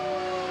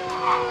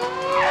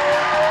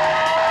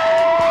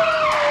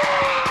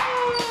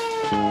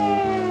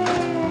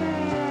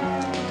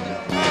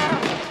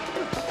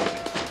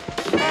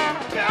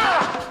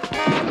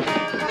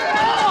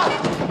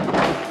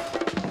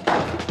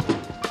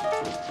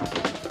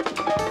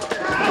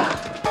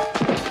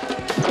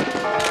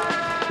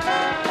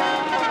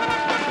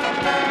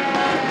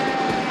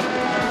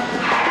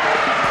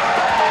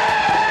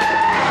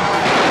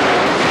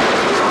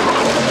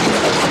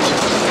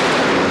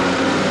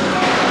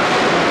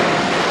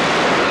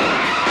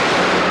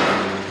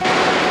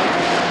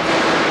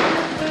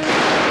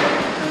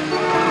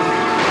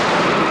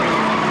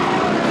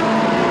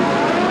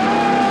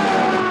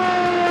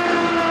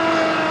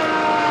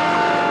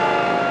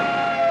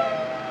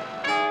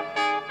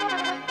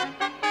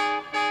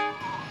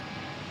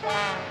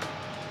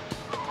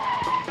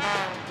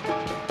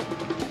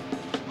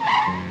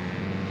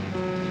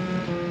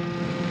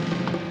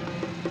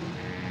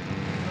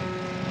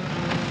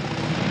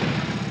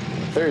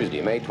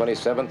 Thursday, May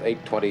 27th,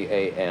 8:20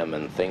 a.m.,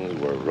 and things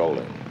were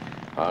rolling.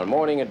 Our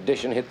morning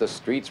edition hit the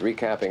streets,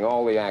 recapping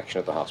all the action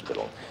at the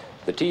hospital.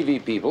 The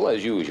TV people,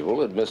 as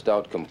usual, had missed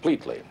out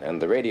completely,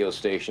 and the radio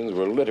stations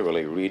were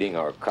literally reading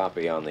our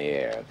copy on the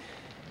air.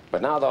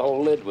 But now the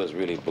whole lid was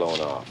really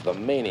blown off. The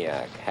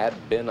maniac had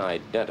been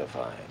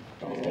identified.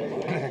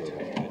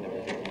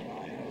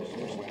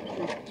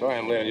 Sorry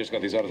I'm late. I just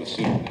got these out of the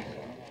suit.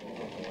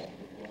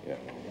 Yeah.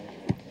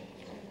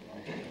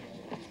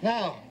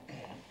 Now,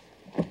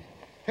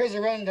 here's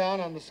a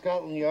rundown on the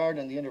Scotland Yard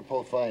and the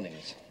Interpol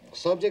findings.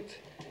 Subject,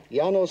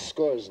 Janos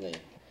Skorzny,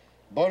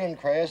 born in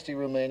Craiesti,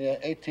 Romania,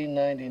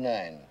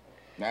 1899.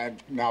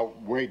 Now,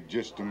 wait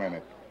just a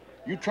minute.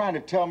 You trying to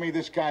tell me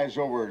this guy's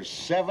over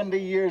 70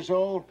 years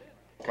old?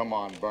 Come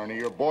on, Bernie,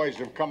 your boys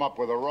have come up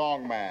with a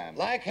wrong man.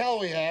 Like hell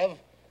we have.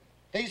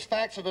 These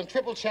facts have been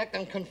triple-checked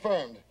and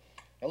confirmed.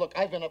 Now, look,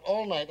 I've been up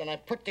all night, and I'm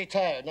pretty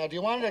tired. Now, do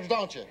you want it or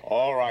don't you?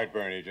 All right,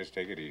 Bernie, just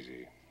take it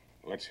easy.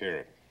 Let's hear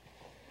it.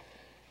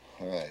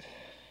 All right.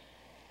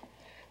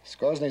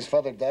 Skorzny's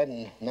father died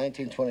in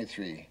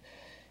 1923.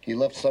 He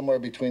left somewhere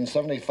between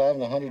 $75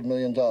 and $100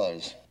 million.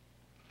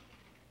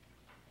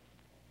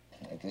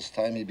 At this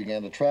time, he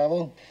began to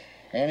travel,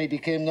 and he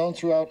became known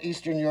throughout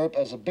Eastern Europe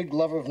as a big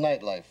lover of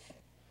nightlife.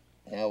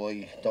 Now,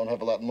 we don't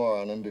have a lot more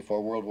on him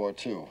before World War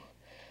II.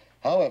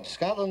 However,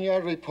 Scotland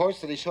Yard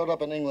reports that he showed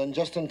up in England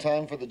just in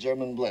time for the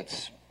German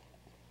Blitz.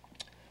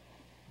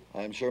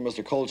 I'm sure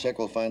Mr. Kolchak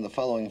will find the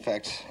following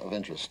facts of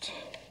interest.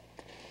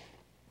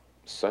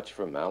 Such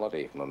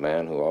formality from a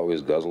man who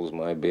always guzzles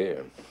my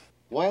beer.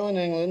 While in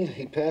England,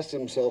 he passed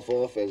himself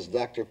off as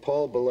Dr.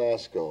 Paul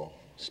Belasco,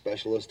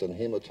 specialist in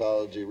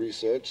hematology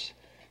research.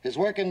 His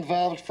work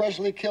involved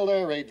freshly killed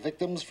air raid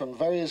victims from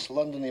various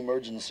London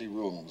emergency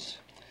rooms.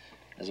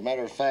 As a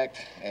matter of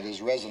fact, at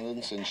his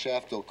residence in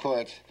Shafto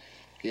Court,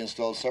 he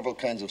installed several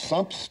kinds of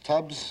sumps,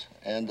 tubs,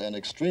 and an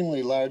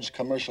extremely large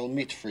commercial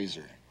meat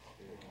freezer.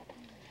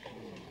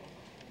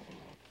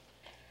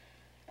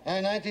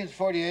 In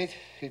 1948,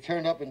 he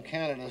turned up in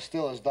Canada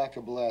still as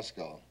Dr.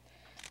 Belasco,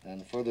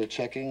 and further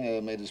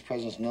checking made his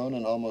presence known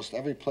in almost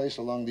every place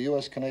along the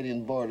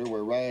U.S.-Canadian border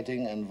where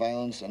rioting and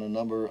violence and a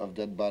number of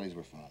dead bodies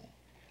were found.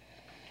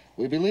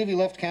 We believe he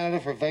left Canada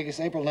for Vegas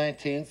April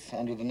 19th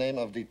under the name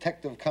of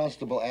Detective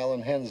Constable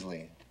Alan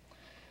Hensley.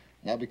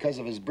 Now, because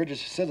of his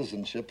British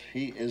citizenship,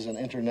 he is an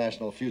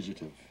international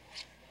fugitive.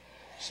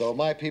 So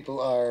my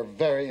people are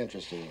very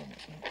interested in him.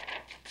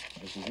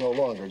 This is no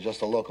longer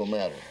just a local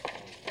matter.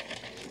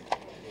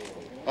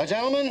 Now,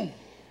 gentlemen,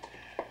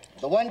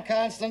 the one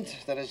constant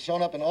that has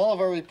shown up in all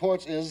of our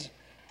reports is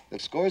that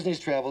Scoresney's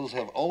travels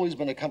have always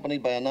been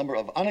accompanied by a number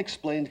of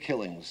unexplained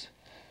killings,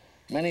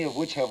 many of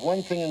which have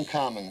one thing in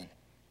common: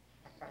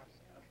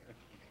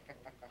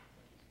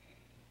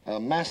 a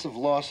massive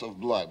loss of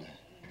blood.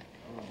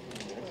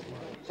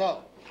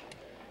 So,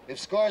 if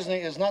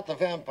Scoresney is not the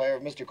vampire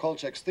of Mr.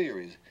 Kolchak's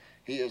theories,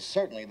 he is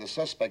certainly the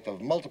suspect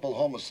of multiple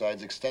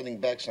homicides extending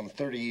back some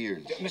 30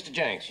 years. Mr.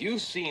 Jenks, you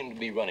seem to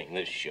be running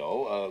this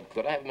show.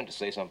 Could I have a minute to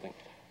say something?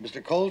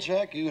 Mr.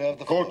 Kolchak, you have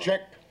the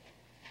Kolchak?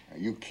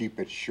 You keep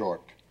it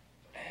short.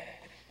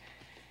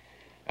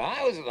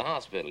 I was at the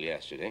hospital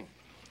yesterday,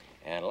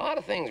 and a lot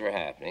of things were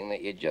happening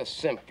that you just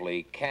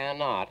simply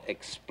cannot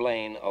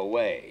explain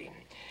away.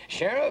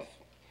 Sheriff,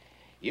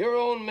 your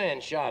own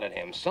men shot at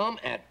him, some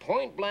at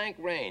point-blank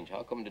range.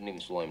 How come it didn't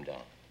even slow him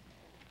down?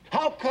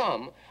 How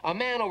come a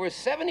man over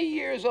 70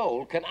 years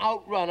old can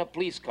outrun a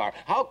police car?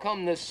 How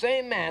come the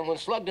same man, when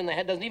slugged in the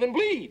head, doesn't even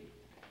bleed?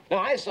 Now,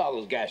 I saw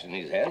those gashes in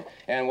his head,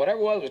 and whatever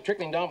was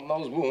trickling down from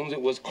those wounds,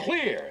 it was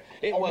clear.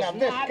 It was now,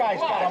 this guy's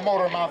got a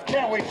motor mouth.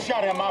 Can't we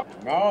shut him up?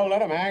 No,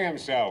 let him hang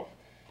himself.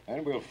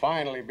 Then we'll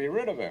finally be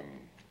rid of him.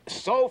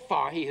 So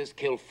far, he has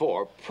killed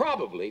 4,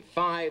 probably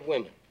 5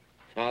 women.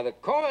 Now, the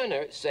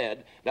coroner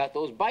said that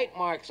those bite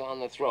marks on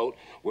the throat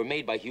were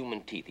made by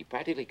human teeth. He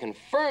practically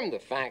confirmed the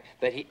fact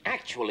that he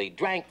actually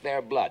drank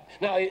their blood.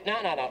 Now, wait,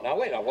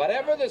 now,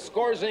 whatever the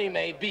Scoresney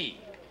may be,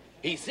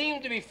 he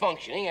seemed to be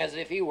functioning as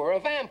if he were a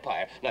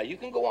vampire. Now, you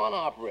can go on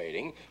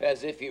operating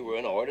as if he were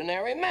an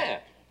ordinary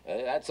man.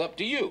 That's up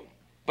to you.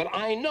 But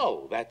I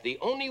know that the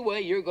only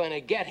way you're going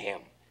to get him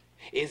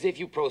is if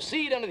you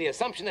proceed under the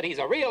assumption that he's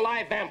a real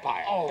live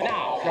vampire.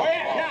 Now,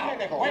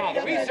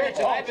 the research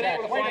that I've been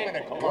able to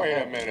find... Wait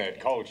a minute,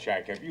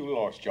 Kolchak, have you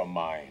lost your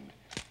mind?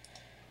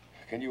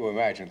 Can you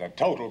imagine the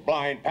total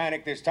blind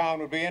panic this town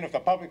would be in if the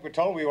public were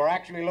told we were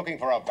actually looking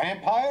for a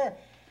vampire?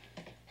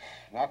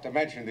 Not to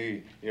mention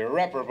the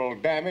irreparable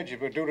damage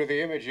it would do to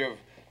the image of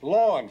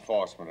law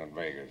enforcement in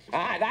Vegas.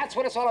 That's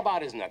what it's all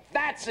about, isn't it?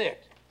 That's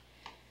it.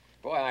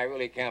 Boy, I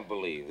really can't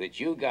believe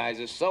that you guys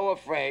are so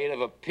afraid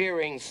of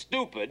appearing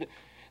stupid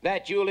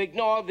that you'll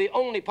ignore the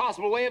only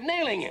possible way of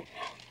nailing him.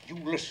 You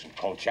listen,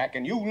 Kolchak,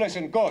 and you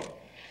listen good.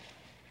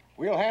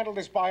 We'll handle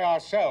this by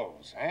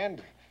ourselves,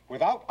 and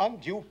without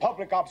undue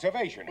public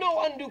observation.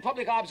 No undue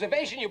public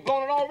observation. You've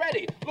blown it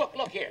already.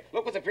 Look here.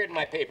 Look what's appeared in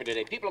my paper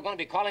today. People are going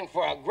to be calling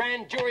for a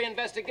grand jury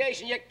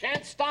investigation. You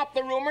can't stop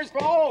the rumors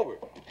from all over.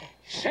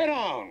 Sit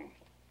down.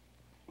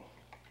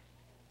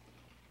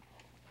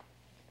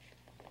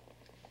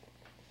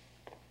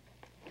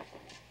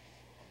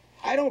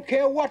 I don't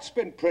care what's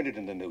been printed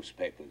in the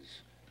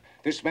newspapers.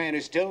 This man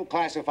is still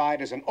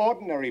classified as an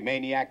ordinary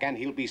maniac, and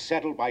he'll be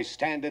settled by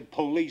standard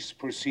police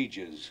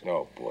procedures.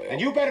 Oh, boy. And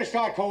you better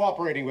start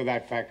cooperating with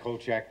that fact,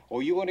 Kolchak,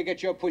 or you want to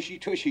get your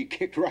pushy-tushy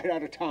kicked right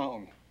out of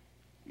town.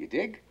 You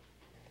dig?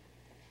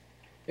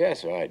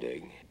 Yes, sir, I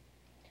dig.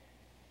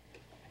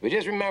 But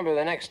just remember,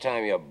 the next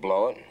time you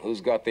blow it,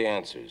 who's got the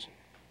answers,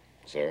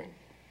 sir?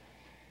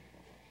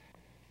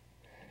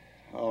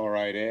 All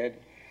right, Ed.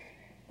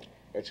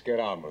 Let's get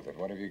on with it.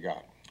 What have you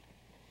got?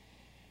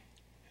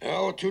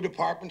 Well, the two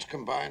departments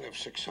combined have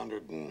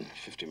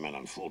 650 men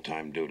on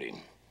full-time duty.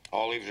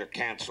 All leaves are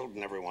canceled,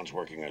 and everyone's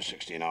working a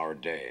 16-hour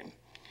day.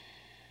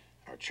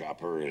 Our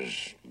chopper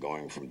is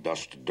going from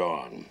dusk to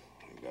dawn.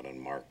 We've got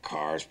unmarked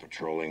cars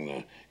patrolling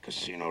the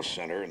casino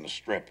center and the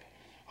strip.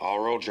 All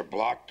roads are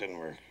blocked, and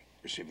we're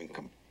receiving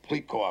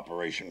complete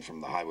cooperation from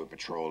the highway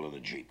patrol and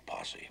the Jeep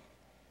posse.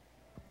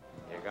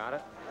 You got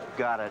it?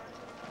 Got it.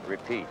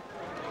 Repeat.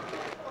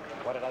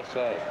 What did I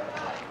say?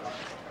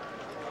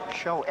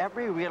 Show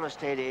every real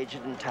estate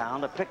agent in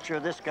town a picture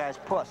of this guy's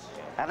puss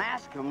and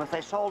ask him if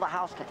they sold a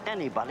house to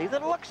anybody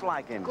that looks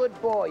like him. Good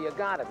boy, you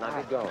got it. Now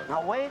get going.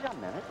 Now, wait a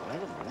minute.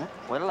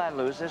 When did I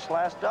lose this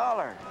last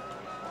dollar?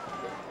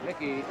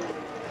 Mickey,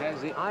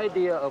 has the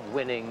idea of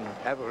winning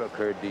ever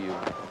occurred to you?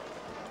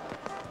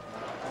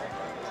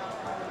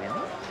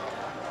 Really?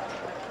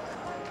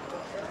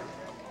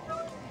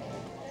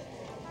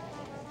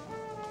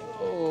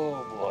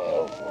 Oh,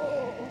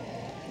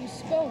 boy. You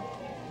spoke.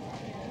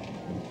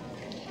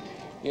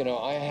 You know,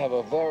 I have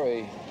a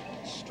very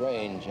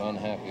strange,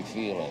 unhappy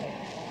feeling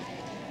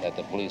that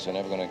the police are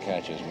never going to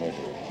catch his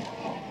murderer.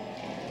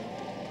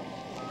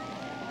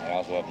 I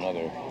also have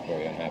another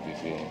very unhappy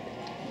feeling.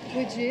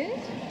 Which is?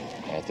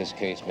 That this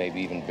case may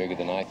be even bigger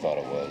than I thought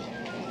it was.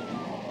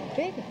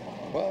 Bigger?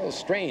 Well,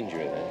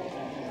 stranger than.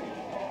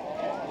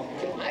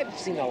 I've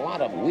seen a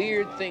lot of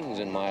weird things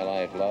in my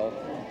life, love.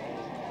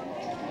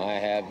 I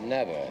have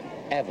never,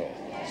 ever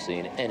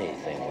seen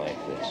anything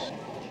like this.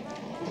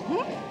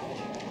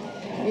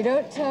 You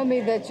don't tell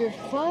me that you're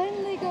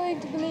finally going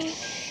to believe?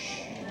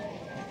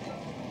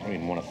 I don't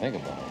even want to think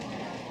about it.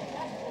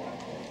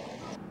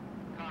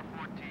 Car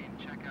 14,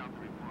 check out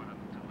the report of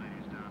the two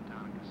ladies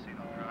downtown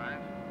Casino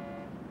Drive.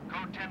 Code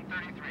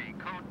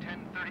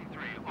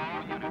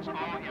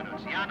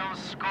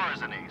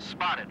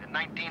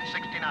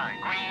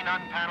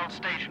Railroad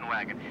station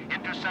wagon.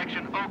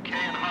 Intersection OK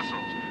and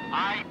Hustles.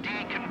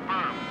 ID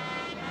confirmed.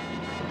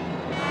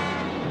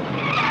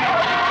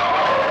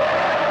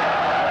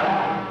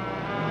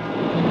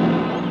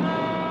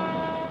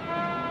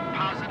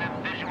 Positive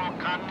visual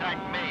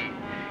contact made.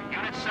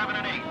 Units 7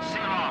 and 8,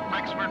 seal off.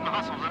 Rexford and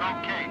Hustles and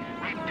OK.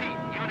 Repeat,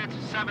 units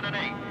 7 and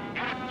 8.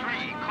 Unit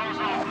 3, close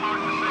off Park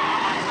Paseo,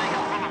 Las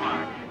Vegas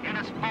Boulevard.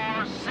 Units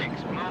 4,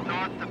 6, move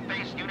north to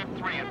face Unit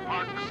 3 at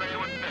Park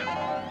Paseo and 5th.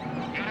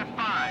 Unit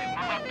 5,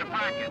 move up to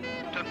Bracken.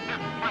 To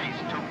 5th place,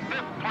 to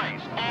 5th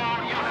place. All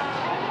units.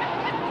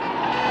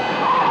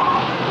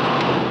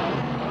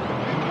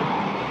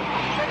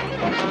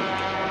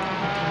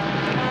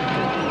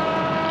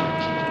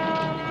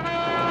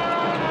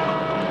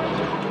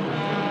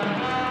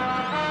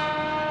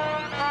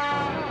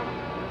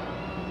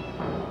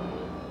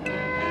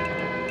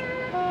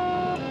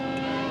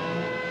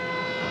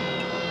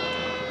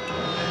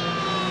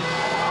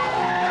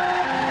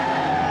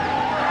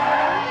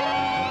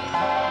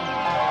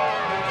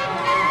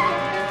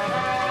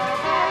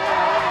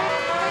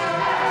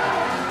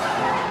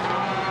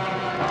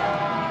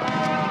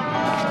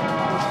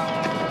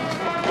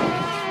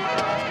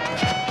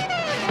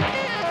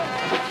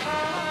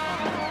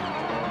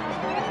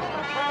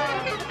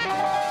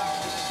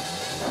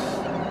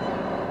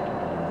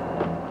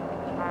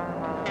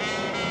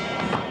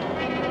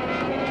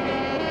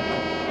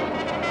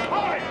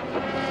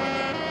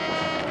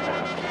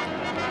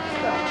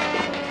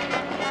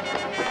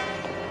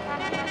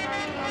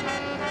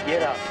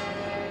 Get up.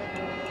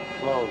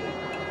 Slowly.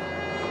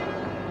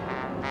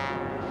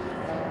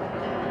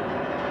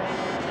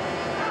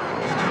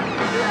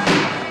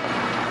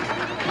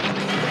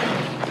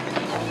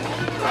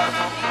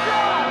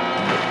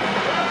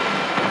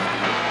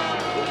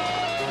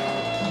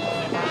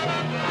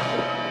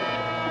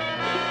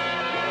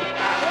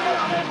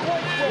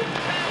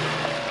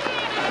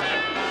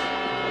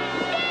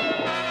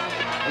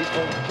 He's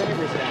pulling the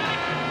chambers down.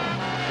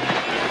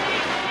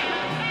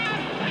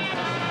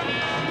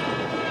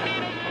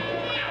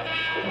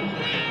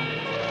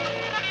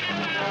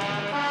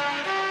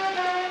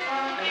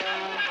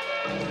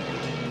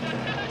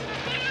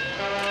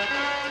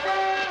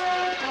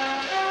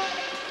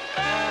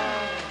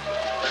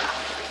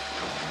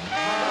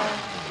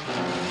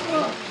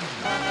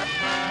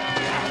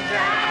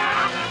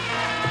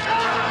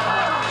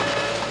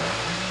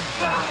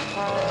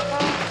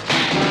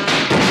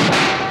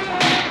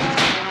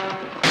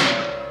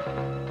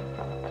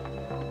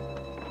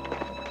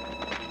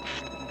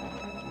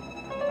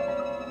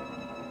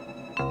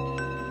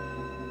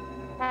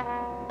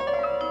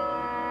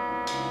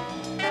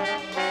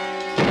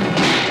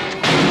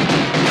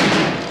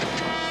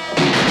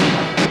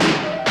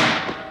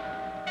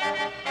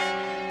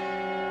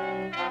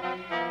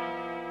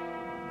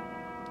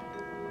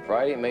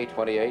 Friday, May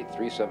 28,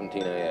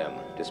 3:17 a.m.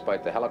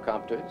 Despite the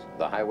helicopters,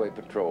 the highway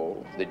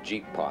patrol, the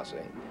Jeep posse,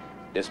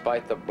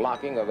 despite the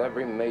blocking of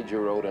every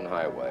major road and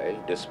highway,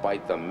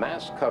 despite the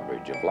mass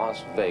coverage of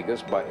Las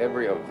Vegas by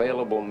every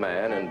available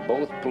man in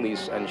both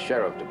police and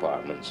sheriff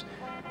departments,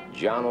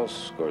 Gianno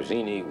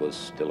Scorzini was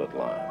still at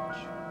large.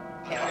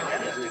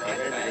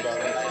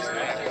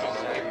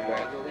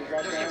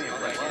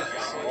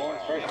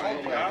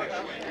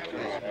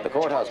 The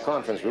courthouse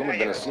conference room had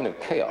been a scene of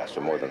chaos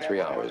for more than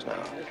 3 hours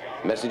now.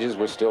 Messages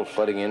were still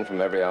flooding in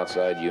from every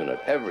outside unit.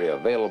 Every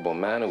available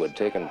man who had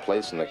taken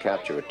place in the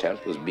capture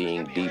attempt was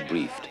being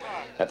debriefed.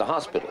 At the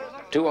hospital,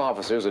 2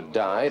 officers had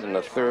died and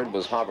a third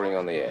was hovering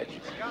on the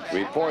edge.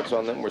 Reports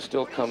on them were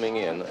still coming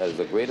in as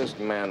the greatest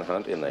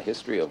manhunt in the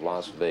history of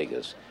Las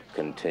Vegas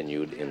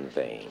continued in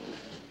vain.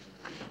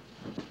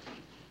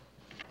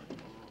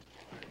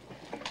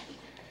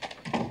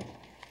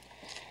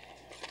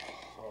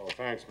 Oh,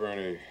 thanks,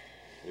 Bernie.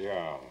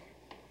 Yeah.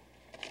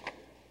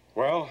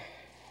 Well,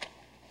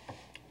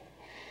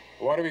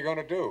 what are we going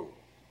to do?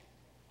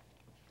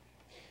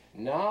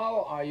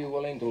 Now, are you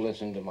willing to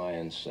listen to my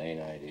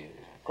insane ideas?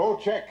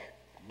 Kolchak,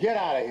 get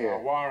out of here.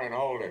 Warren,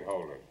 hold it.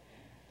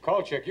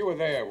 Kolchak, you were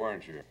there,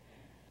 weren't you?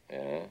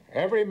 Yeah?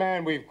 Every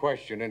man we've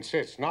questioned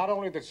insists not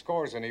only that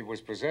Scorzini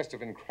was possessed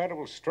of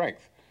incredible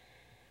strength,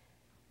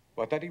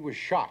 but that he was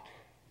shot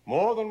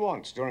more than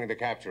once during the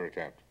capture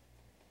attempt.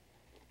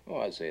 Oh,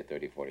 I'd say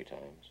 30, 40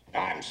 times.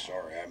 I'm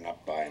sorry, I'm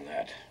not buying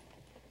that.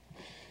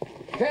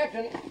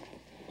 Captain,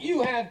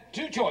 you have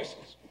 2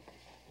 choices.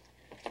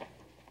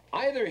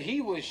 Either he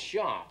was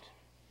shot,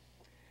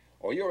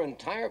 or your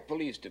entire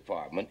police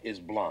department is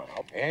blind.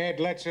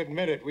 Ed, let's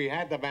admit it. We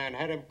had the man,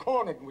 had him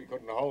cornered, and we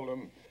couldn't hold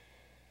him.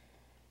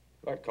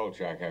 Let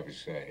Kolchak have his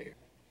say.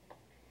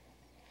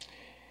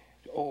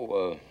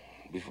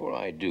 Before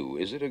I do,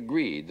 is it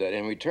agreed that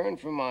in return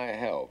for my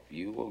help,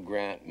 you will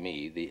grant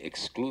me the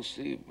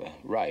exclusive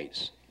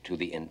rights to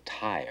the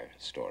entire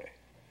story?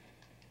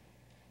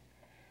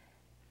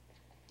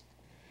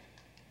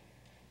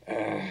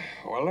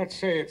 Well, let's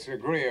say it's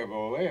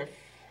agreeable if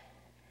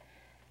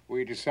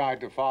we decide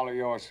to follow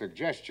your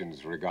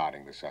suggestions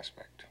regarding the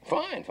suspect.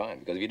 Fine,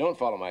 because if you don't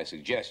follow my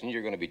suggestions,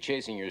 you're going to be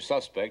chasing your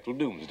suspect till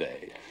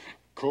doomsday.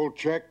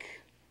 Kolchak,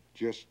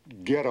 Just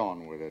get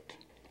on with it.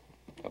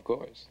 Of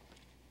course.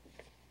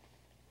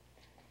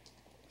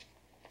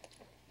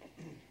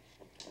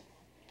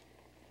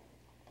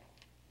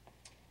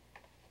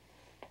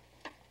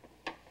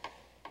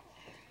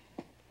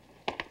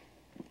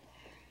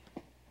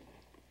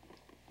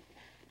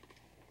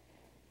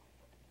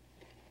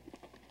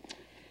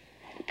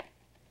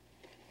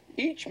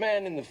 Each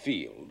man in the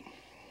field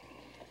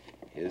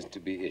is to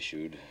be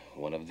issued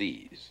one of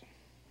these,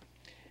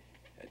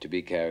 to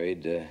be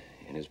carried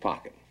in his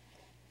pocket.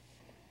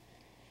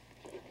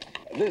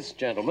 This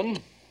gentleman...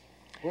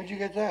 Where'd you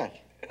get that?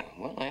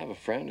 Well, I have a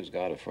friend who's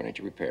got a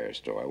furniture repair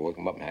store. I woke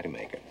him up and had him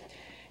make it.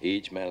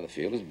 Each man in the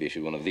field is to be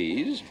issued one of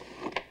these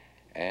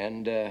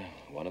and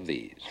one of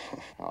these.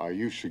 Are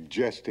you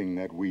suggesting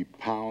that we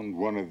pound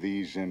one of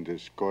these into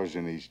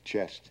Skorzeny's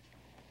chest?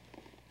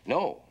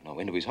 No,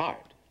 into his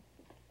heart.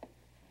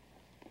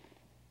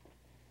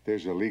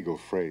 There's a legal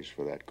phrase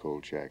for that,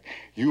 Kolchak.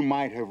 You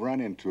might have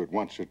run into it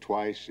once or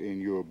twice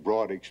in your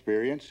broad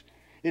experience.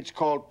 It's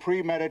called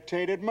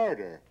premeditated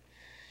murder.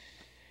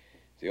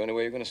 It's the only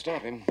way you're going to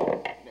stop him.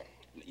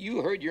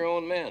 You heard your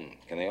own men.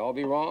 Can they all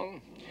be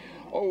wrong?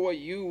 Oh,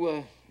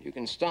 you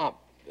can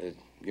stop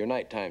your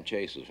nighttime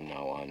chases from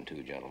now on,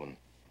 too, gentlemen.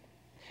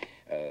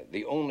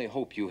 The only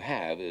hope you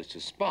have is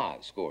to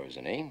spot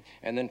Skorzeny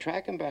and then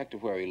track him back to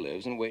where he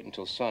lives and wait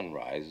until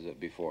sunrise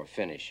before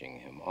finishing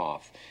him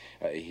off.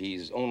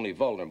 He's only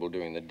vulnerable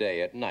during the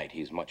day. At night,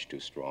 he's much too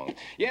strong.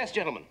 Yes,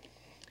 gentlemen,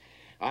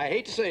 I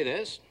hate to say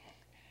this,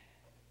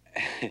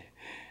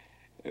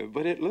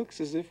 but it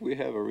looks as if we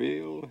have a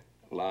real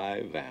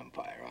live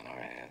vampire on our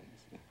hands.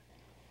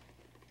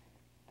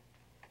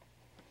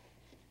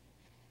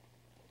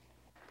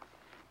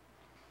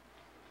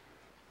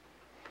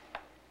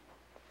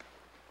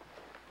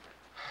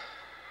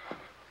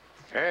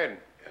 Ed.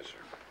 Yes, sir.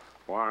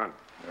 Warren.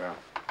 Yeah.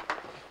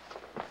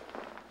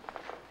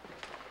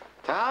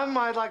 Tom,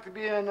 I'd like to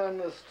be in on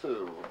this,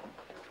 too.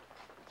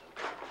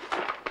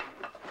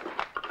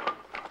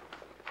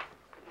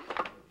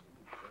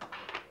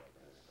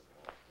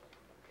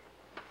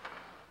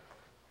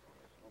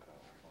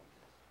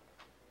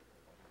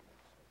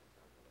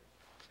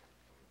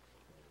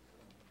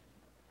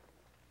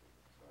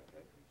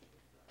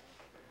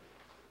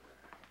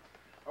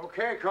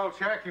 Okay,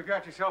 Kolchak, you've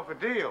got yourself a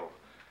deal.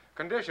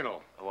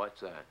 Conditional.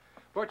 What's that?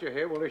 Butcher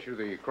here will issue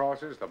the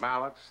crosses, the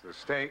mallets, the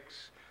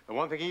stakes. The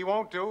one thing he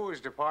won't do is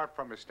depart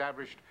from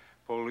established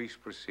police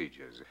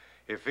procedures.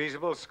 If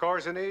feasible,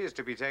 Skorzeny is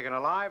to be taken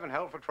alive and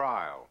held for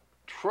trial.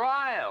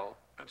 Trial?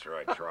 That's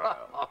right,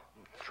 trial.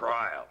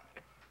 Trial.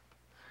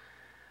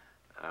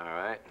 All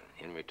right.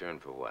 In return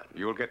for what?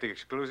 You'll get the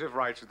exclusive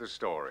rights of the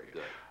story.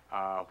 Good.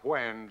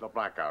 When the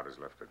blackout is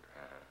lifted.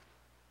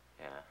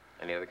 Yeah.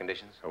 Any other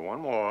conditions? One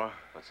more.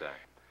 What's that?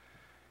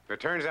 If it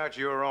turns out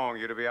you're wrong,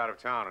 you're to be out of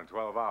town in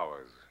 12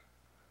 hours.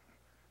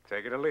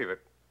 Take it or leave it.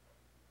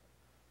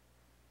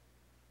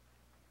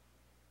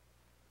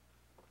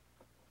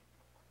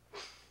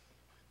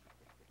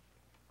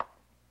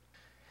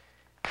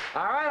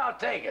 All right, I'll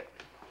take it.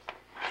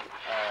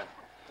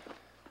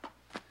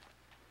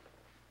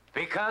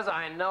 Because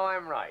I know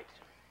I'm right.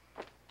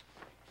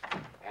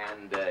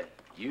 And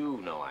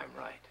you know I'm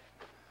right.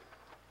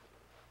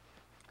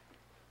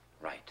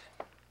 Right.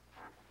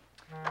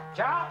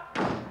 Ciao!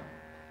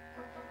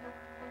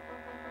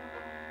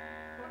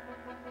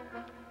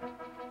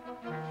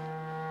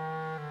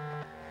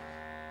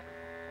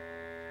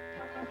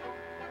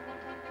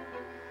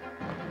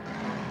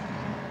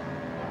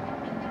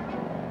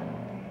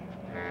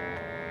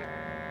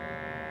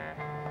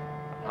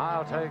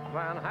 I'll take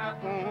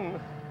Manhattan,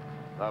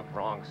 the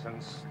Bronx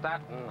and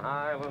Staten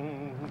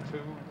Island,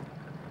 too.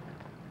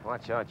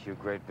 Watch out, you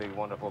great, big,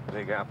 wonderful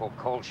Big Apple.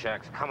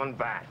 Kolchak's coming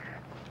back.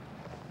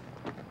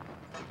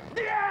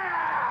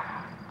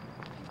 Yeah!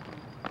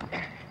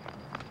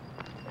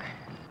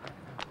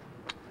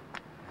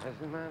 As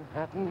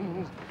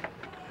Manhattan's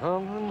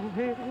coming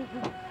here, wait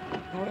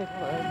till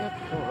I get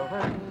to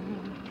a rain.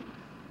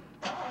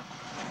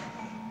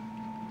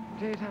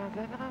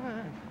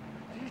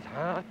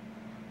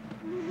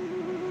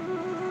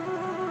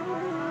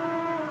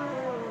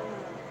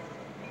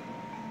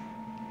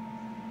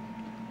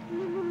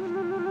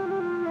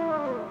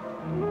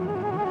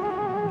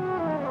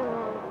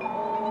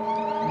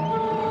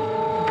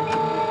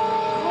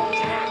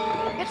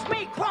 It's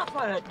me,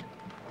 Crawford.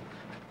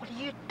 What are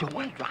you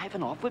doing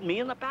driving off with me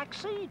in the back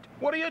seat?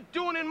 What are you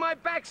doing in my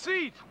back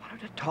seat? I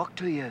wanted to talk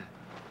to you.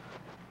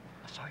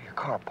 I saw your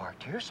car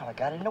parked here, so I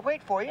got in to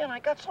wait for you, and I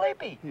got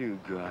sleepy. You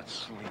got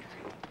sleepy.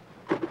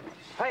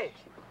 Hey,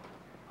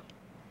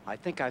 I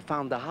think I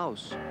found the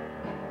house.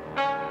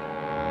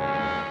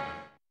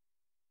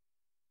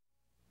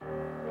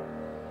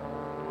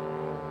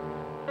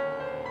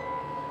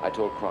 I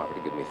told Crawford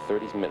to give me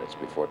 30 minutes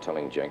before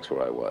telling Jenks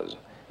where I was.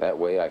 That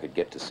way I could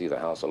get to see the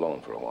house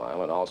alone for a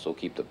while and also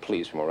keep the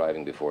police from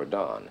arriving before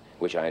dawn,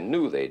 which I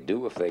knew they'd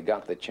do if they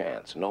got the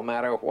chance, no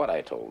matter what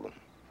I told them.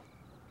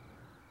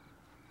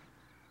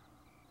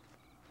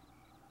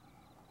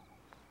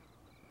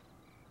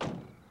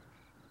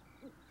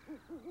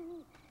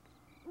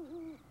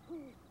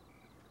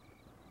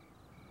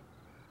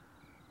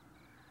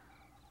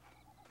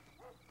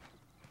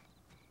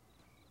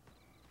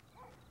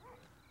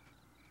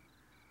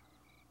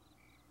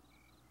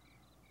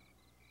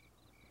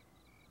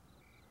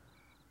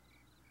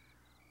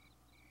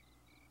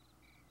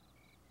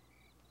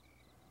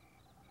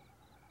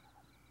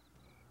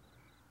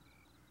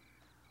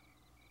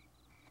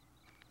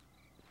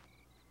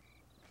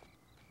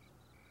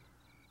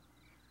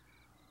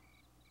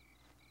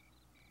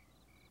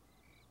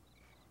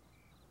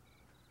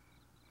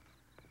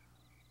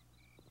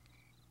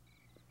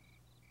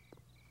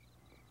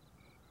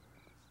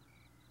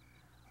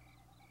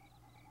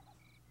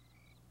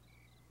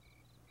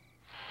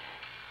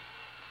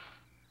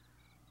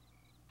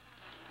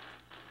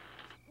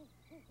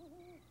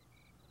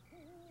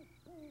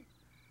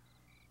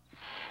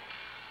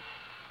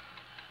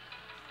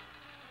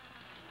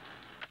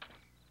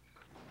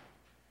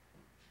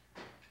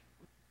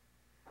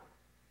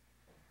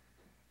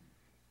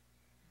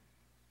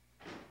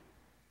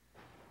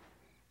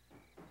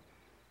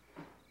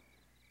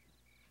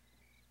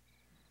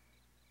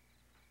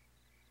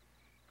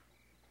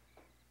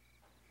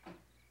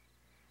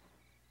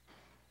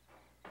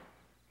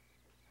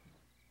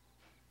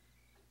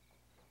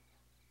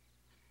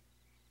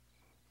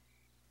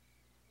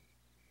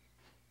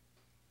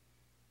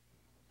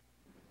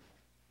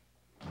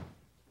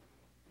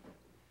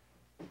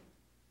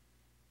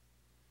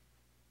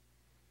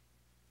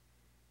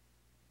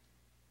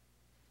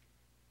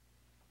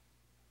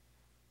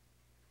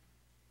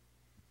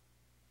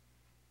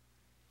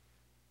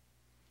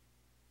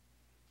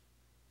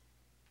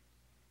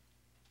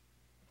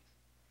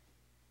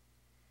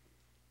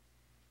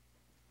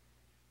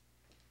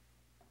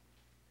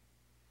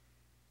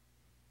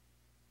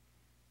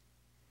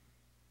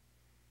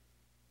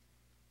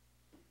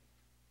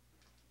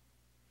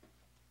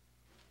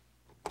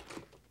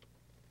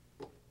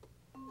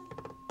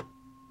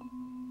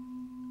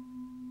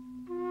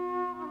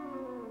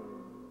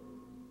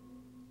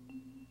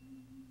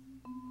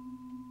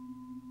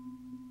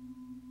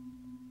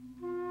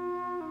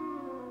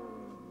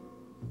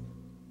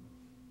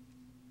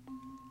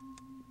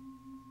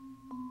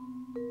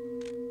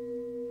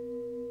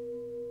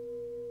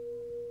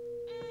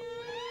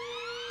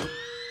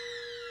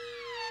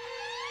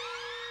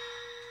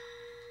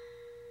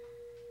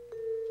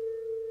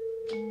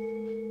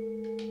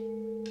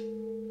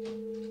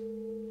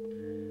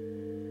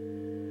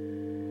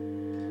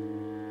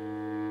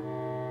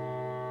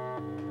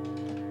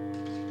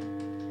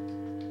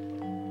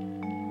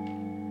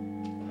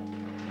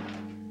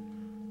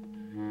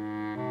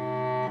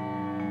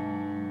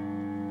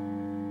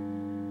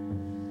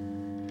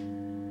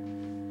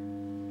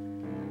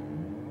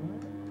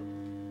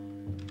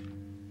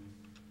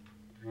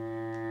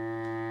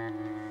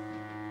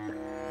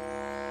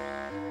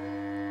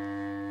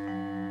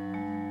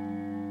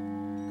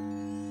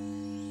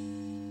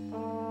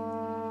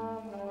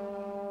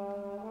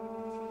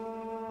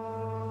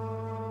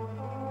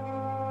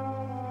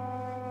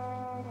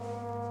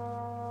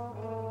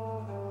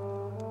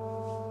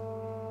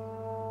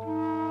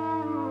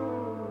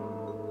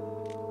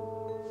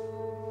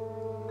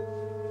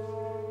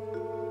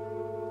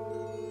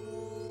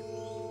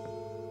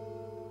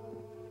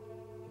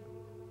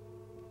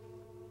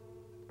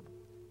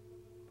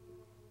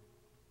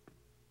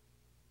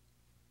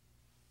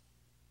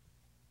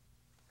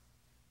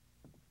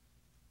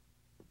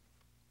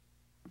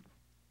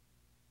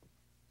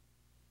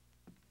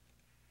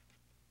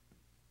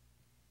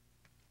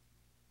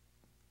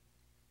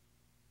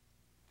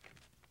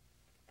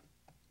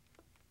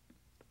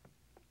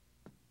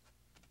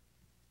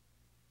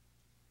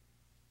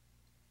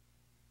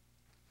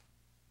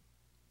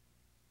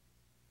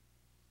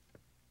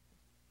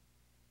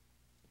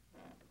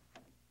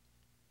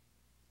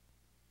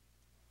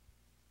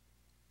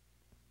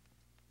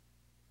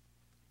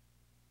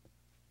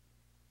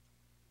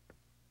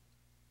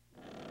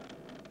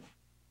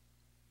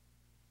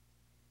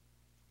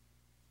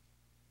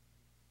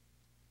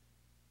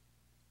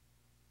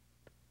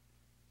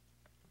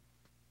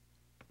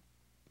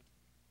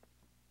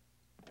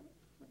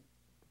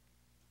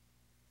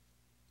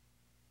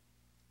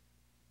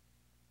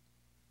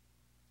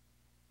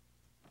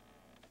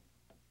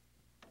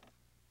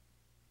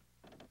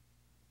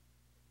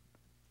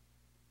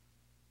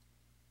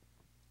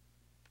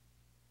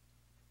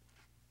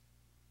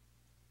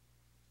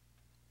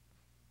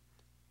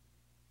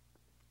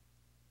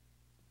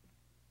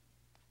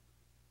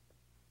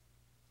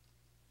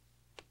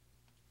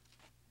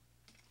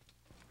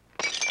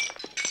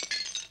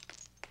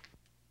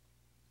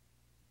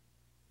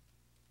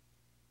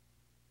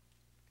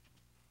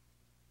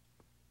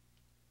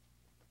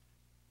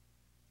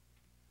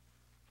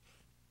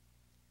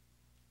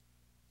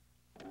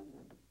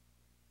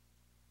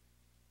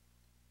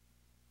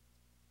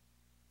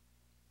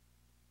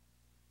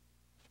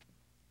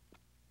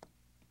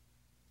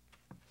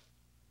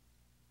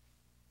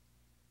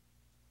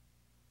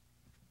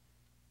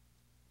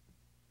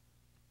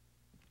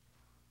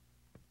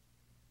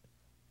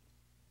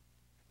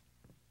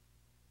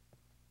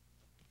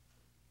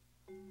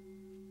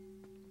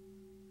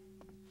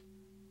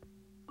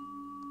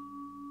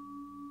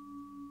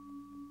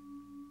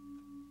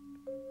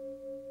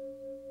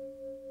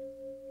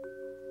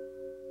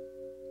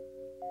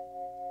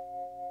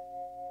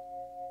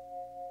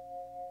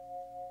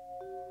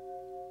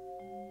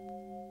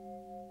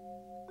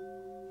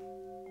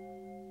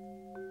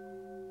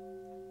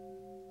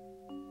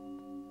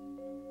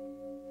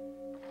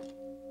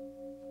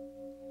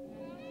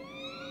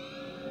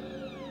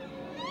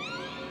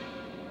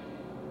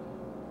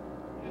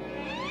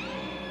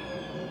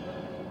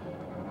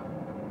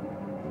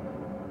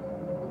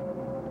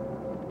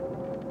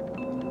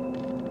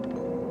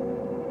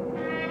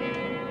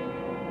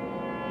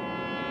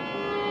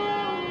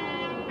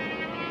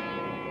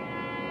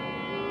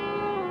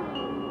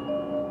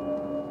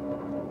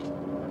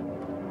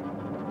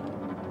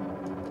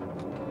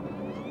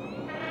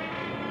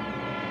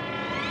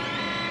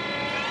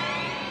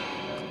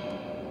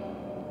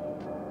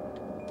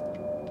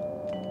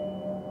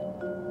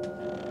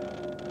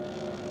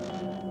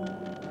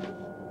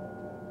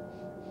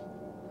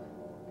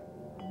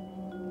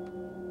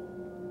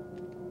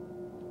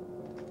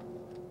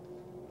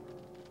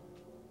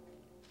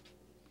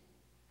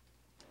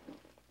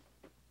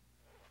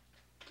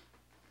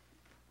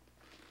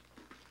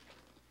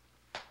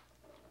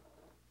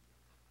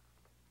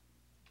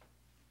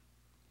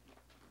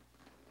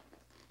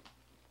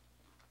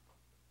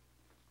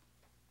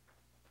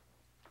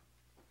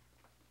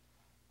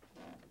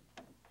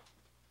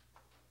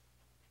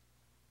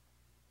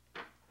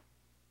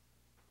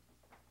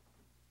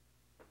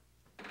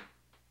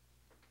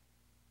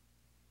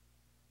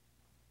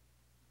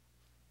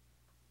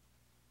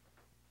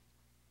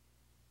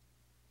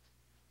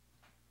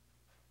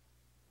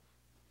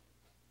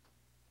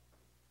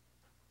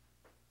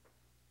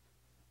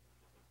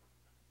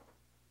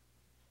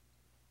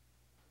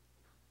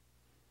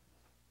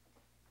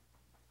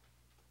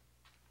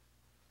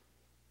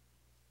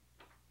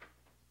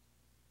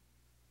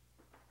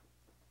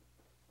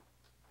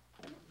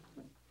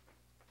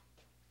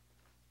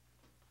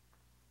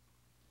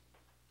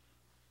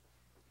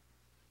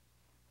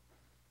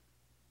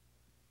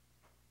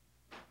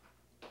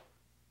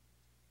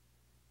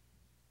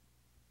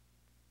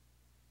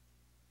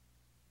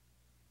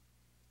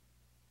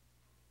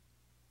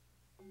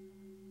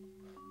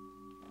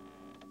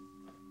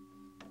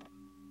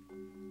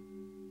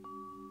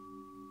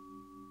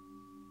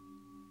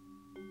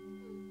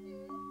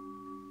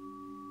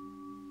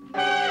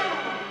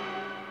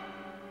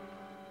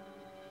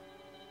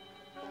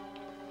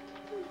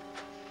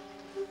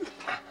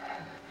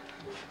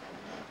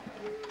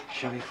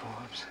 Chevy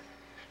Forbes.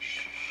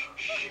 Shh,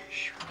 shh,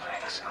 shh,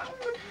 relax,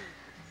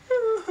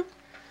 son.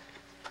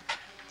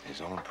 His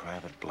own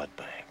private blood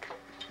bank.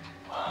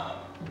 Wow.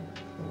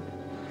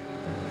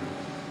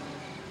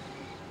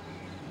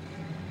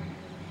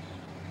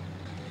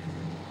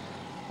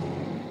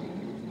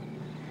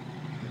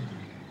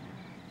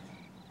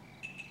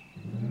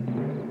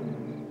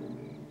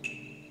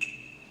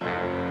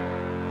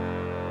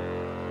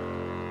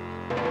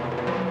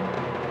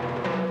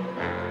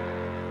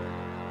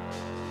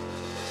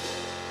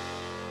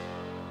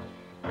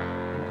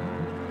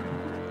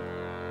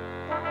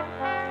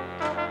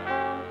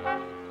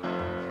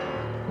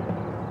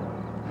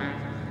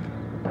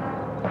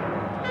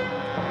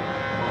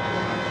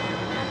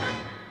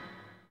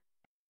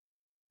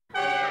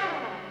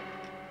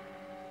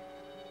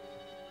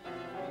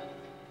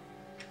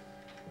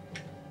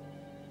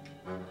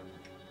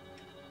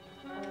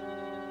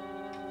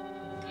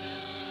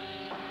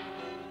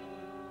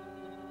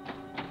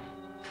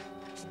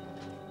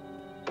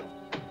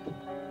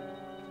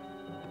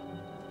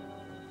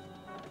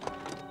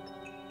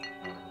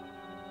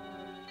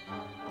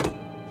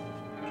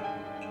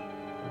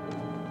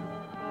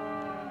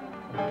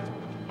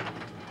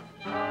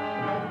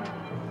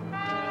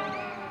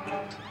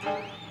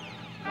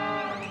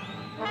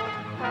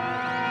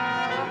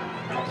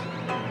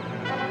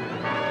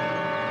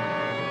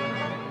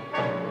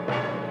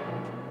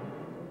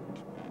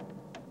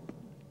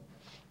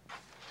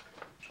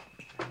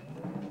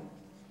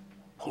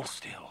 Hold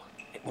still.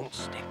 It won't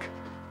stick.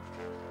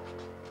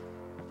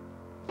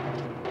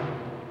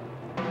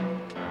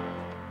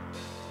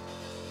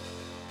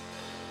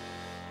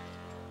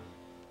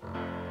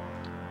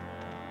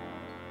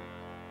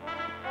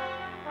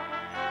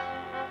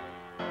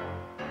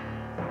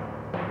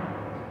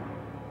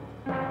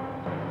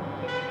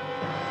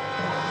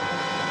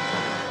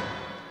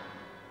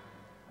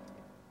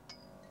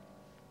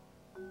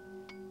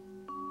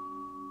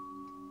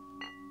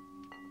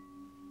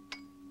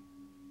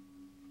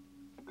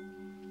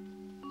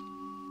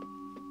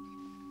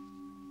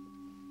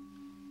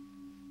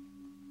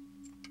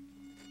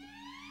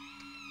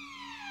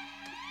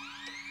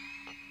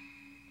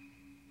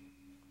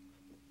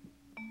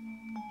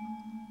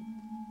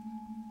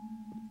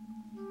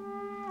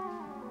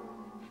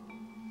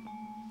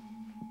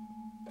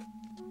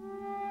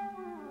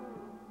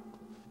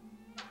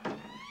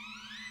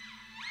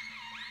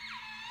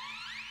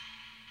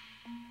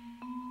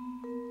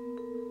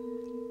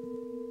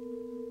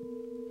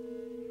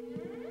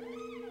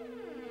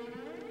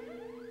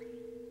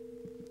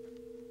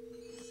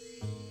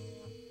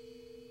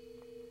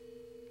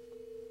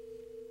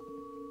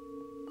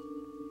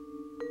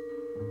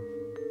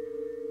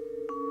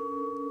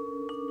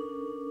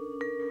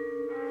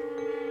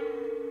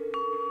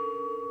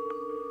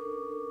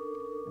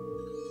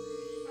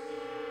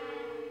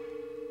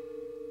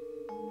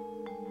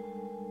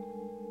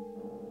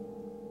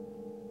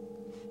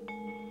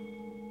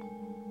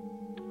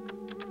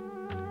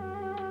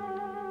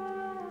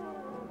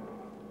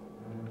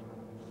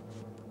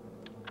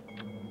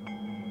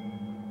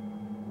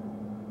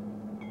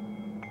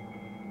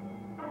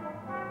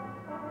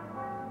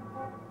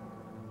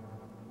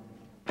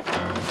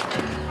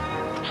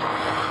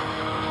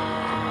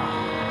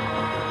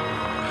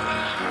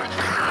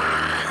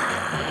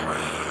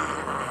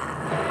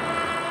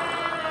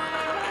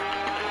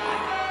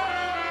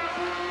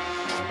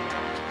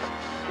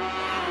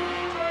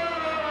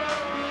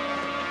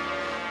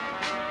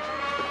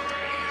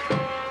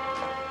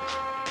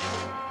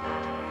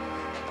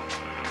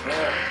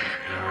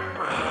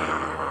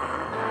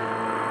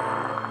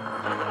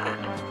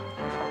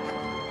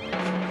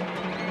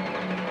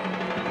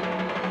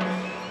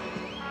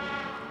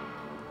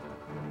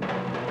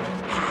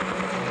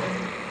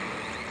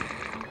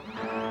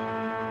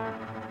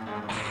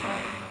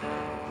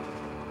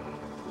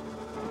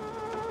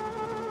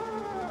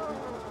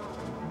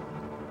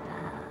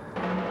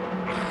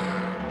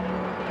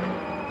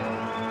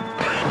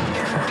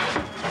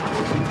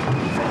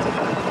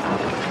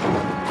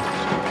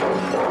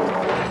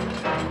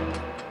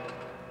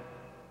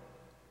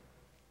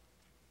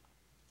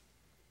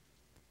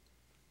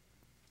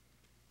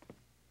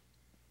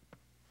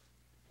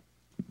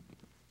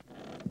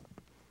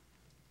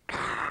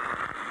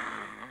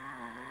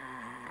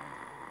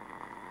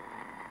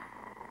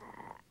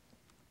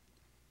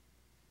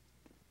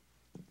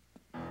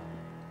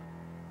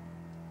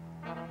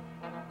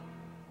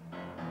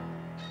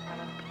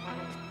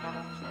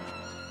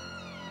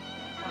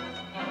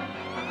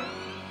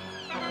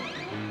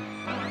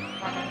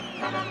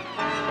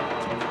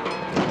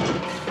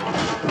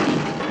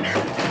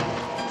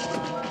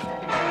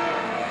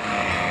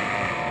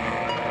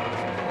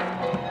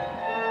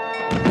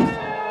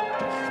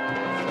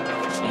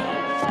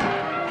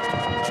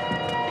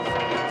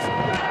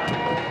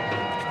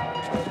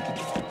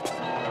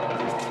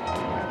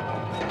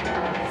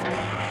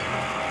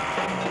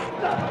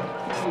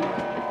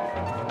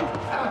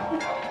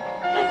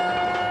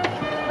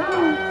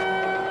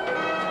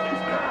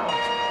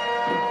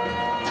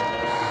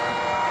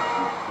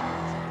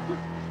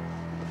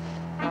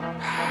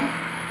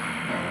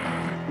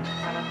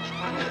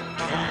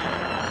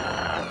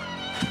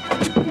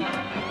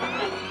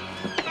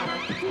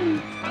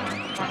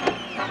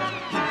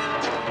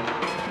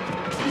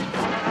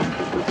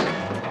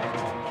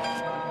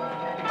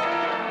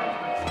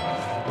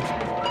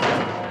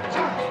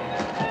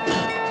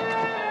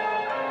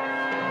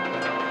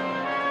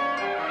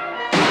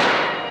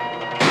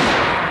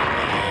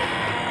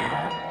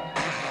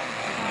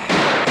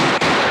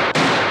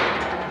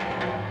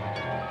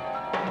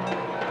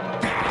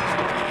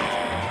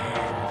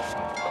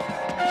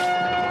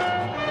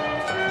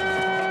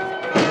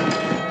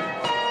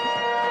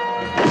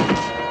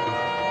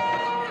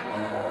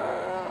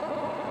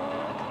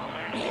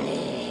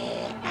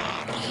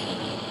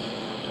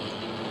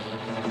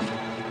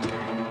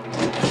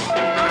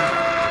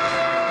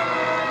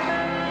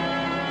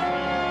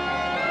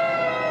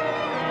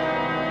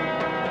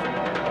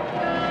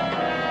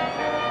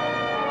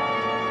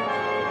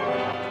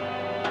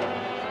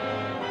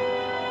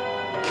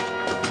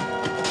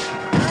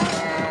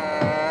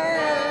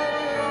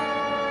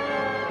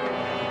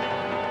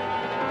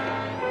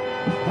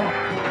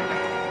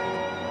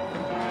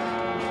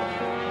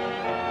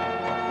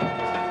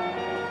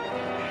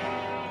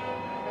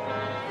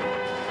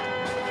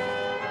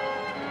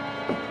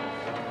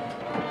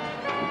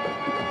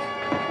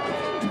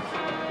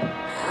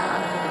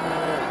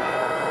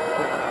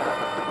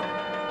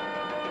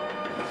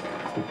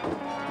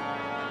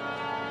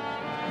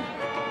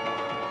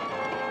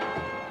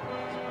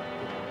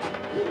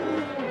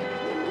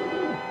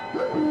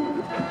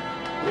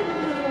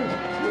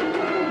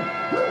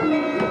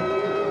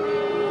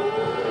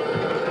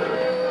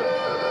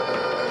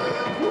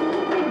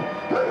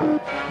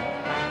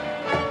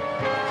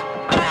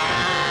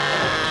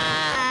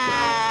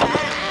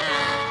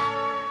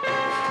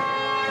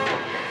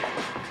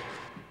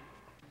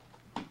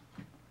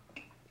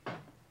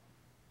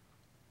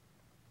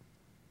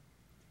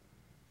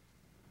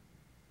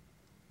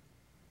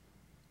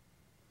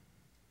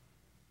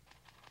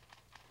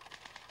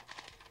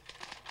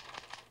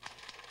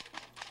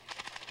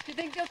 Do you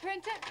think they'll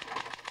print it?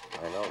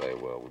 I know they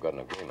will. We've got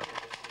an agreement.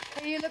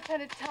 Hey, you look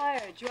kind of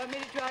tired. Do you want me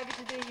to drive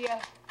you to the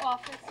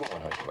office? Go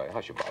on,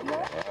 hush your bye.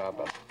 What? I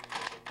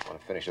want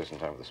to finish this in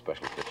time for the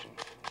special edition.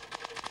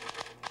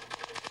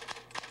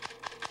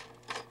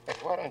 Hey,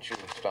 why don't you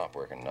stop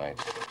working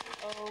nights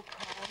Oh,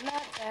 Carl,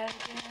 not that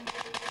again.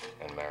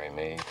 and marry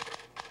me?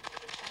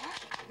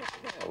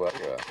 Yeah, well,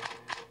 you're a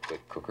good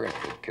cooker and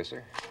a good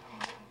kisser.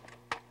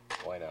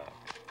 Why not?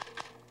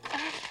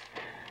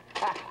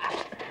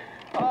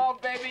 Oh,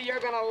 baby, you're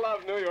gonna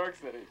love New York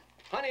City.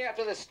 Honey,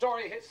 after this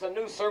story hits the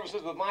news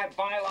services with my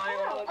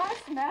byline on it... Us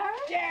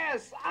married?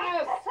 Yes,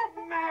 us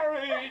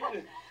married!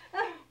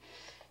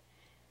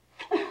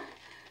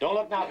 Don't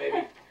look now,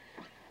 baby.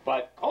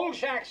 But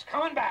Kolchak's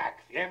coming back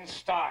in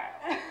style.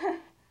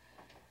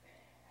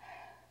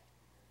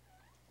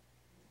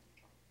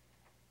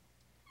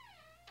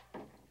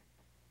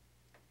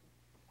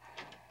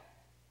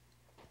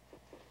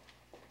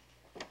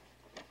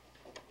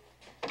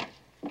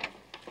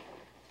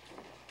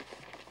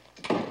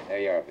 There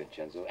you are,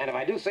 Vincenzo. And if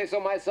I do say so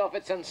myself,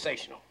 it's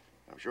sensational.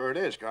 I'm sure it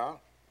is, Carl.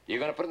 You're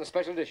going to put it in the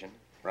special edition.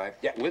 Right.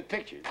 Yeah, with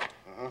pictures.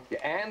 Uh-huh.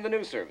 Yeah, and the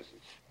news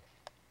services.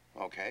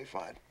 Okay,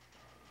 fine.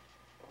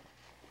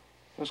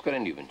 What's got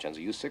into you, Vincenzo?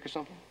 You sick or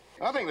something?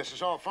 I think this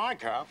is all fine,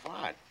 Carl.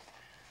 Fine.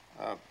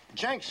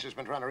 Jenks has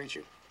been trying to reach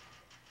you.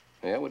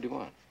 Yeah, what do you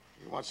want?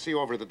 He wants to see you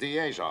over at the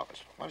DA's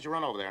office. Why don't you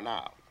run over there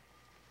now?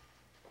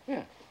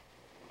 Yeah.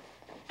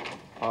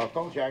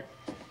 Kolchak.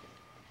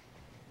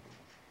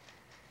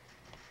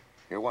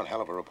 You're one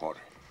hell of a reporter.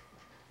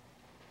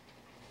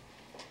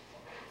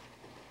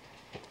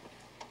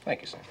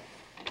 Thank you, sir.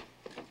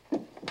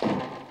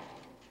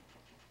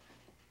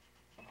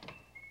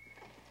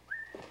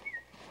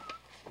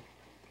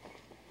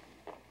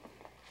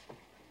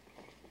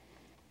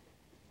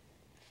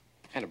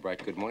 And a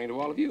bright good morning to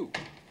all of you.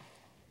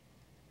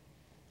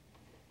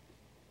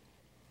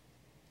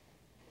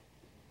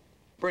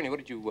 Bernie, what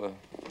did you,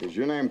 Is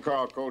your name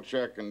Carl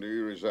Kolchak, and do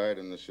you reside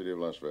in the city of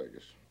Las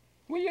Vegas?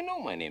 Well, you know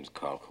my name's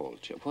Carl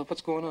Kolchak.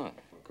 What's going on?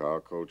 Carl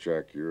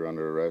Kolchak, you're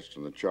under arrest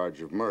on the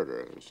charge of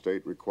murder. The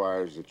state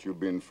requires that you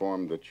be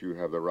informed that you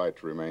have the right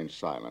to remain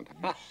silent.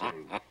 No.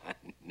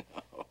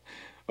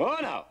 Oh,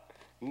 no.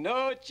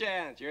 No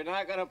chance. You're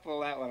not going to pull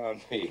that one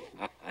on me.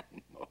 No.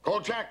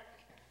 Kolchak!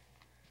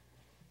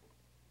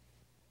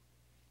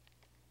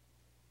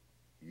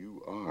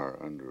 You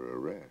are under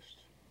arrest.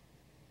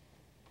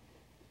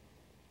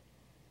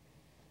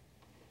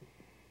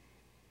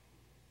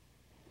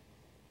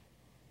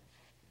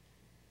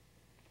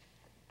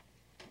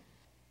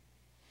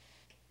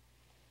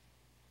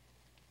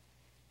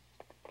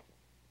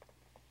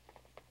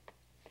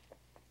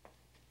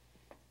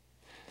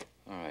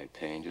 All right,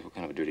 Payne, just what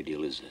kind of a dirty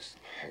deal is this?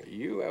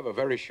 You have a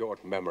very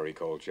short memory,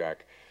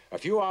 Kolchak. A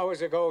few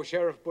hours ago,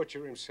 Sheriff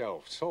Butcher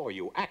himself saw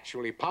you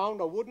actually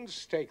pound a wooden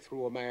stake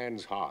through a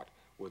man's heart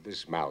with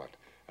this mallet.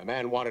 A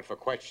man wanted for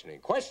questioning.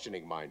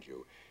 Questioning, mind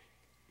you.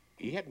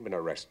 He hadn't been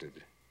arrested.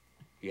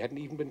 He hadn't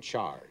even been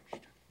charged.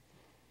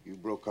 You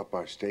broke up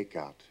our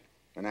stakeout,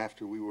 and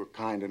after we were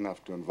kind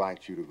enough to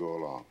invite you to go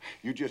along,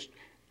 you just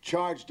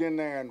charged in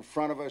there in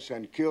front of us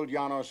and killed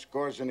Janos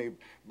Skorzeny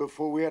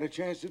before we had a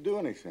chance to do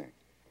anything.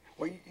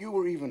 Well, you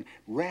were even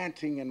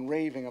ranting and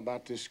raving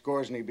about this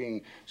Skorzeny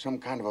being some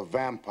kind of a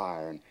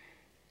vampire, and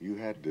you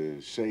had to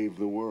save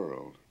the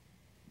world.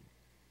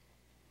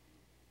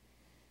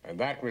 And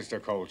that, Mr.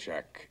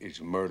 Kolchak,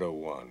 is murder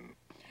one.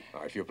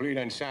 Now, if you plead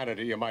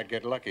insanity, you might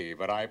get lucky,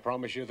 but I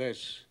promise you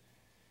this.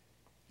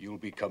 You'll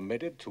be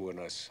committed to an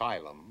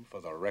asylum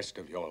for the rest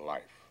of your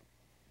life.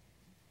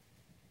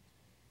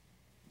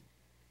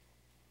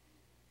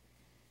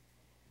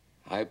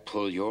 I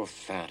pull your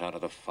fat out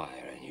of the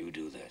fire, and you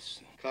do this.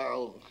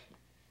 Carl,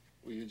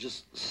 will you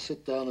just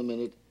sit down a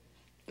minute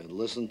and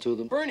listen to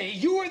them? Bernie,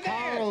 you were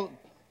there! Carl,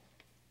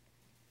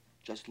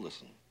 just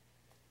listen.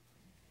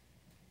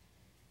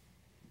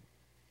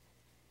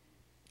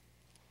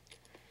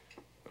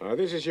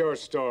 This is your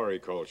story,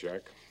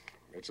 Kolchak.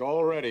 It's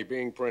already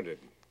being printed.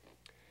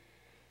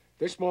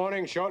 This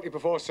morning, shortly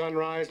before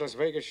sunrise, Las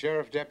Vegas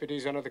Sheriff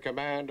deputies under the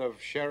command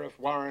of Sheriff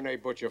Warren A.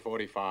 Butcher,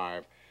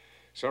 45,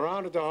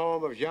 surrounded the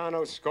home of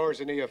Janos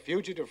Skorzeny, a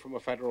fugitive from a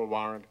federal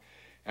warrant,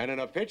 and in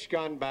a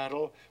pitch-gun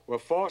battle were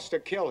forced to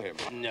kill him.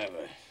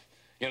 Never.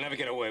 You'll never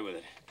get away with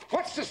it.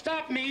 What's to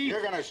stop me?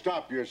 You're gonna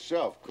stop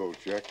yourself,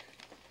 Kolchak.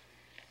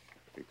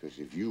 Because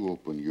if you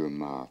open your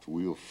mouth,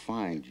 we'll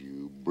find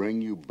you, bring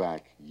you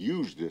back,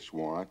 use this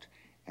warrant,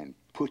 and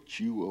put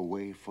you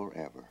away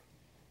forever.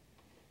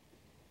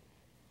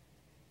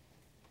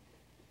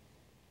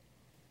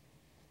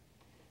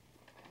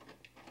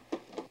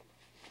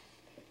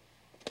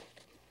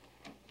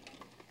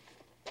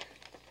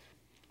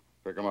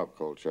 Pick him up,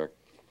 Kolchak.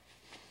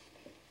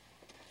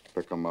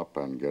 Pick him up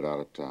and get out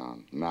of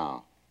town.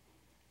 Now,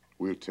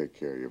 we'll take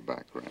care of your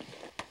back rent.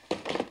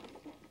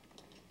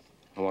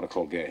 I want to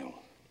call Gail.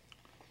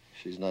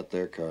 She's not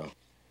there, Carl.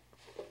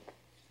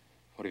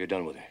 What have you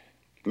done with her?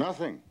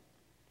 Nothing.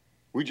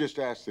 We just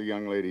asked the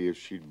young lady if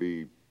she'd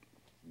be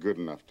good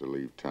enough to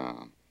leave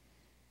town.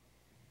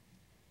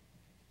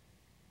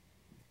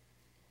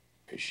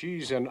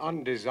 She's an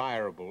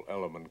undesirable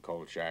element,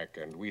 Kolchak,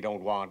 and we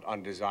don't want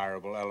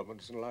undesirable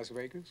elements in Las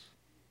Vegas.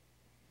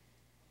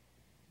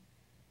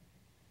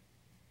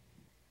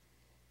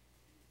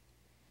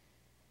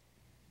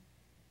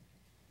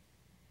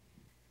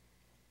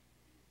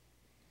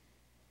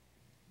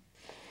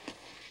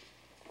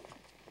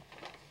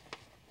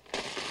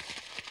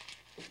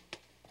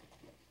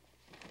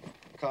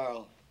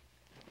 Carl,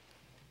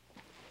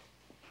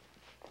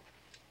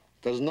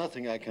 there's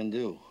nothing I can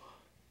do.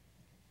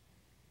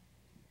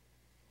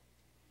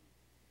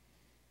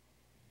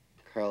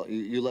 Carl,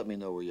 you let me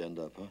know where you end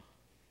up,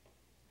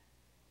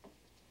 huh?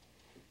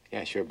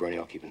 Yeah, sure, Bernie.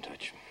 I'll keep in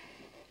touch.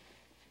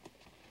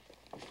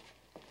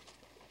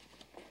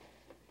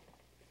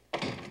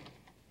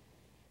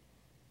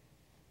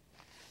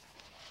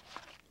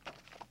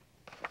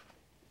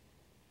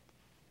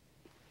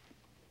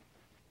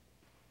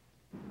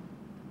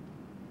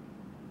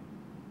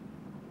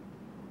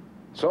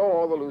 So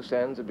all the loose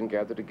ends had been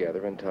gathered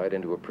together and tied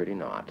into a pretty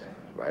knot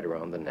right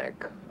around the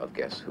neck of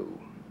guess who.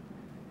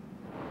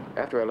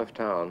 After I left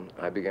town,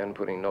 I began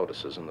putting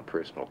notices in the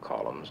personal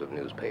columns of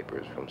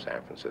newspapers from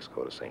San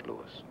Francisco to St.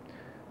 Louis.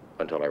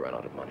 Until I ran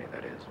out of money,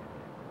 that is.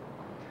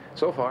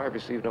 So far, I've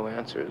received no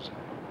answers,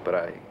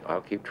 but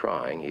I'll keep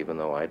trying, even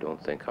though I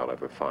don't think I'll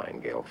ever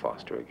find Gail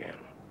Foster again.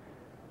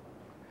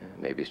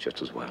 Maybe it's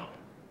just as well.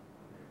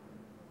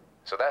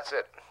 So that's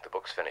it. The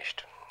book's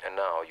finished, and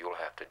now you'll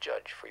have to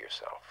judge for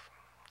yourself.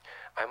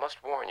 I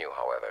must warn you,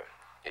 however,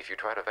 if you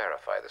try to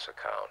verify this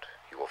account,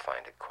 you will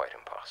find it quite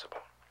impossible.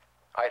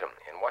 Item,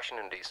 in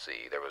Washington,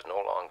 D.C., there was no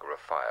longer a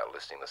file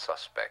listing the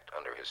suspect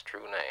under his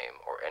true name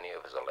or any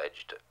of his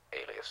alleged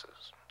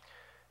aliases.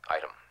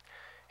 Item,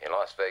 in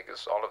Las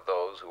Vegas, all of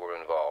those who were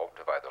involved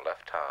have either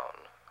left town,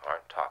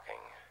 aren't talking,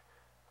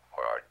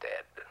 or are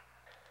dead.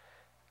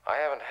 I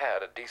haven't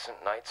had a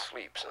decent night's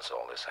sleep since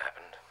all this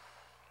happened.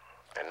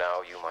 And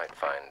now you might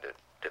find it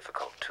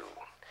difficult, too.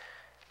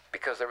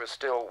 Because there is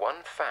still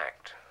one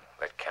fact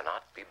that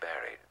cannot be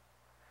buried.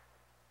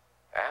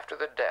 After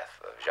the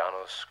death of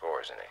Janos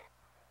Skorzeny,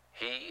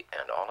 he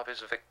and all of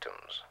his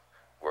victims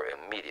were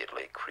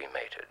immediately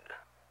cremated.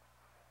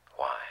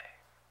 Why?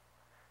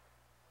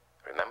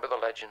 Remember the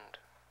legend?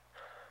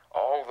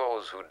 All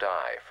those who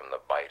die from the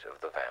bite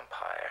of the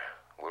vampire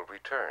will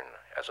return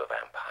as a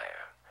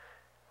vampire,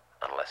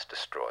 unless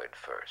destroyed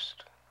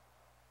first.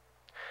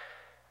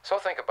 So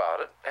think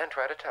about it and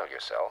try to tell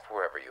yourself,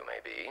 wherever you may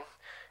be,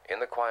 in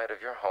the quiet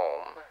of your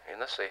home, in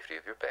the safety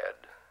of your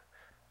bed,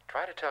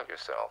 try to tell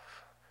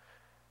yourself,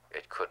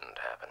 it couldn't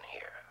happen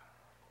here.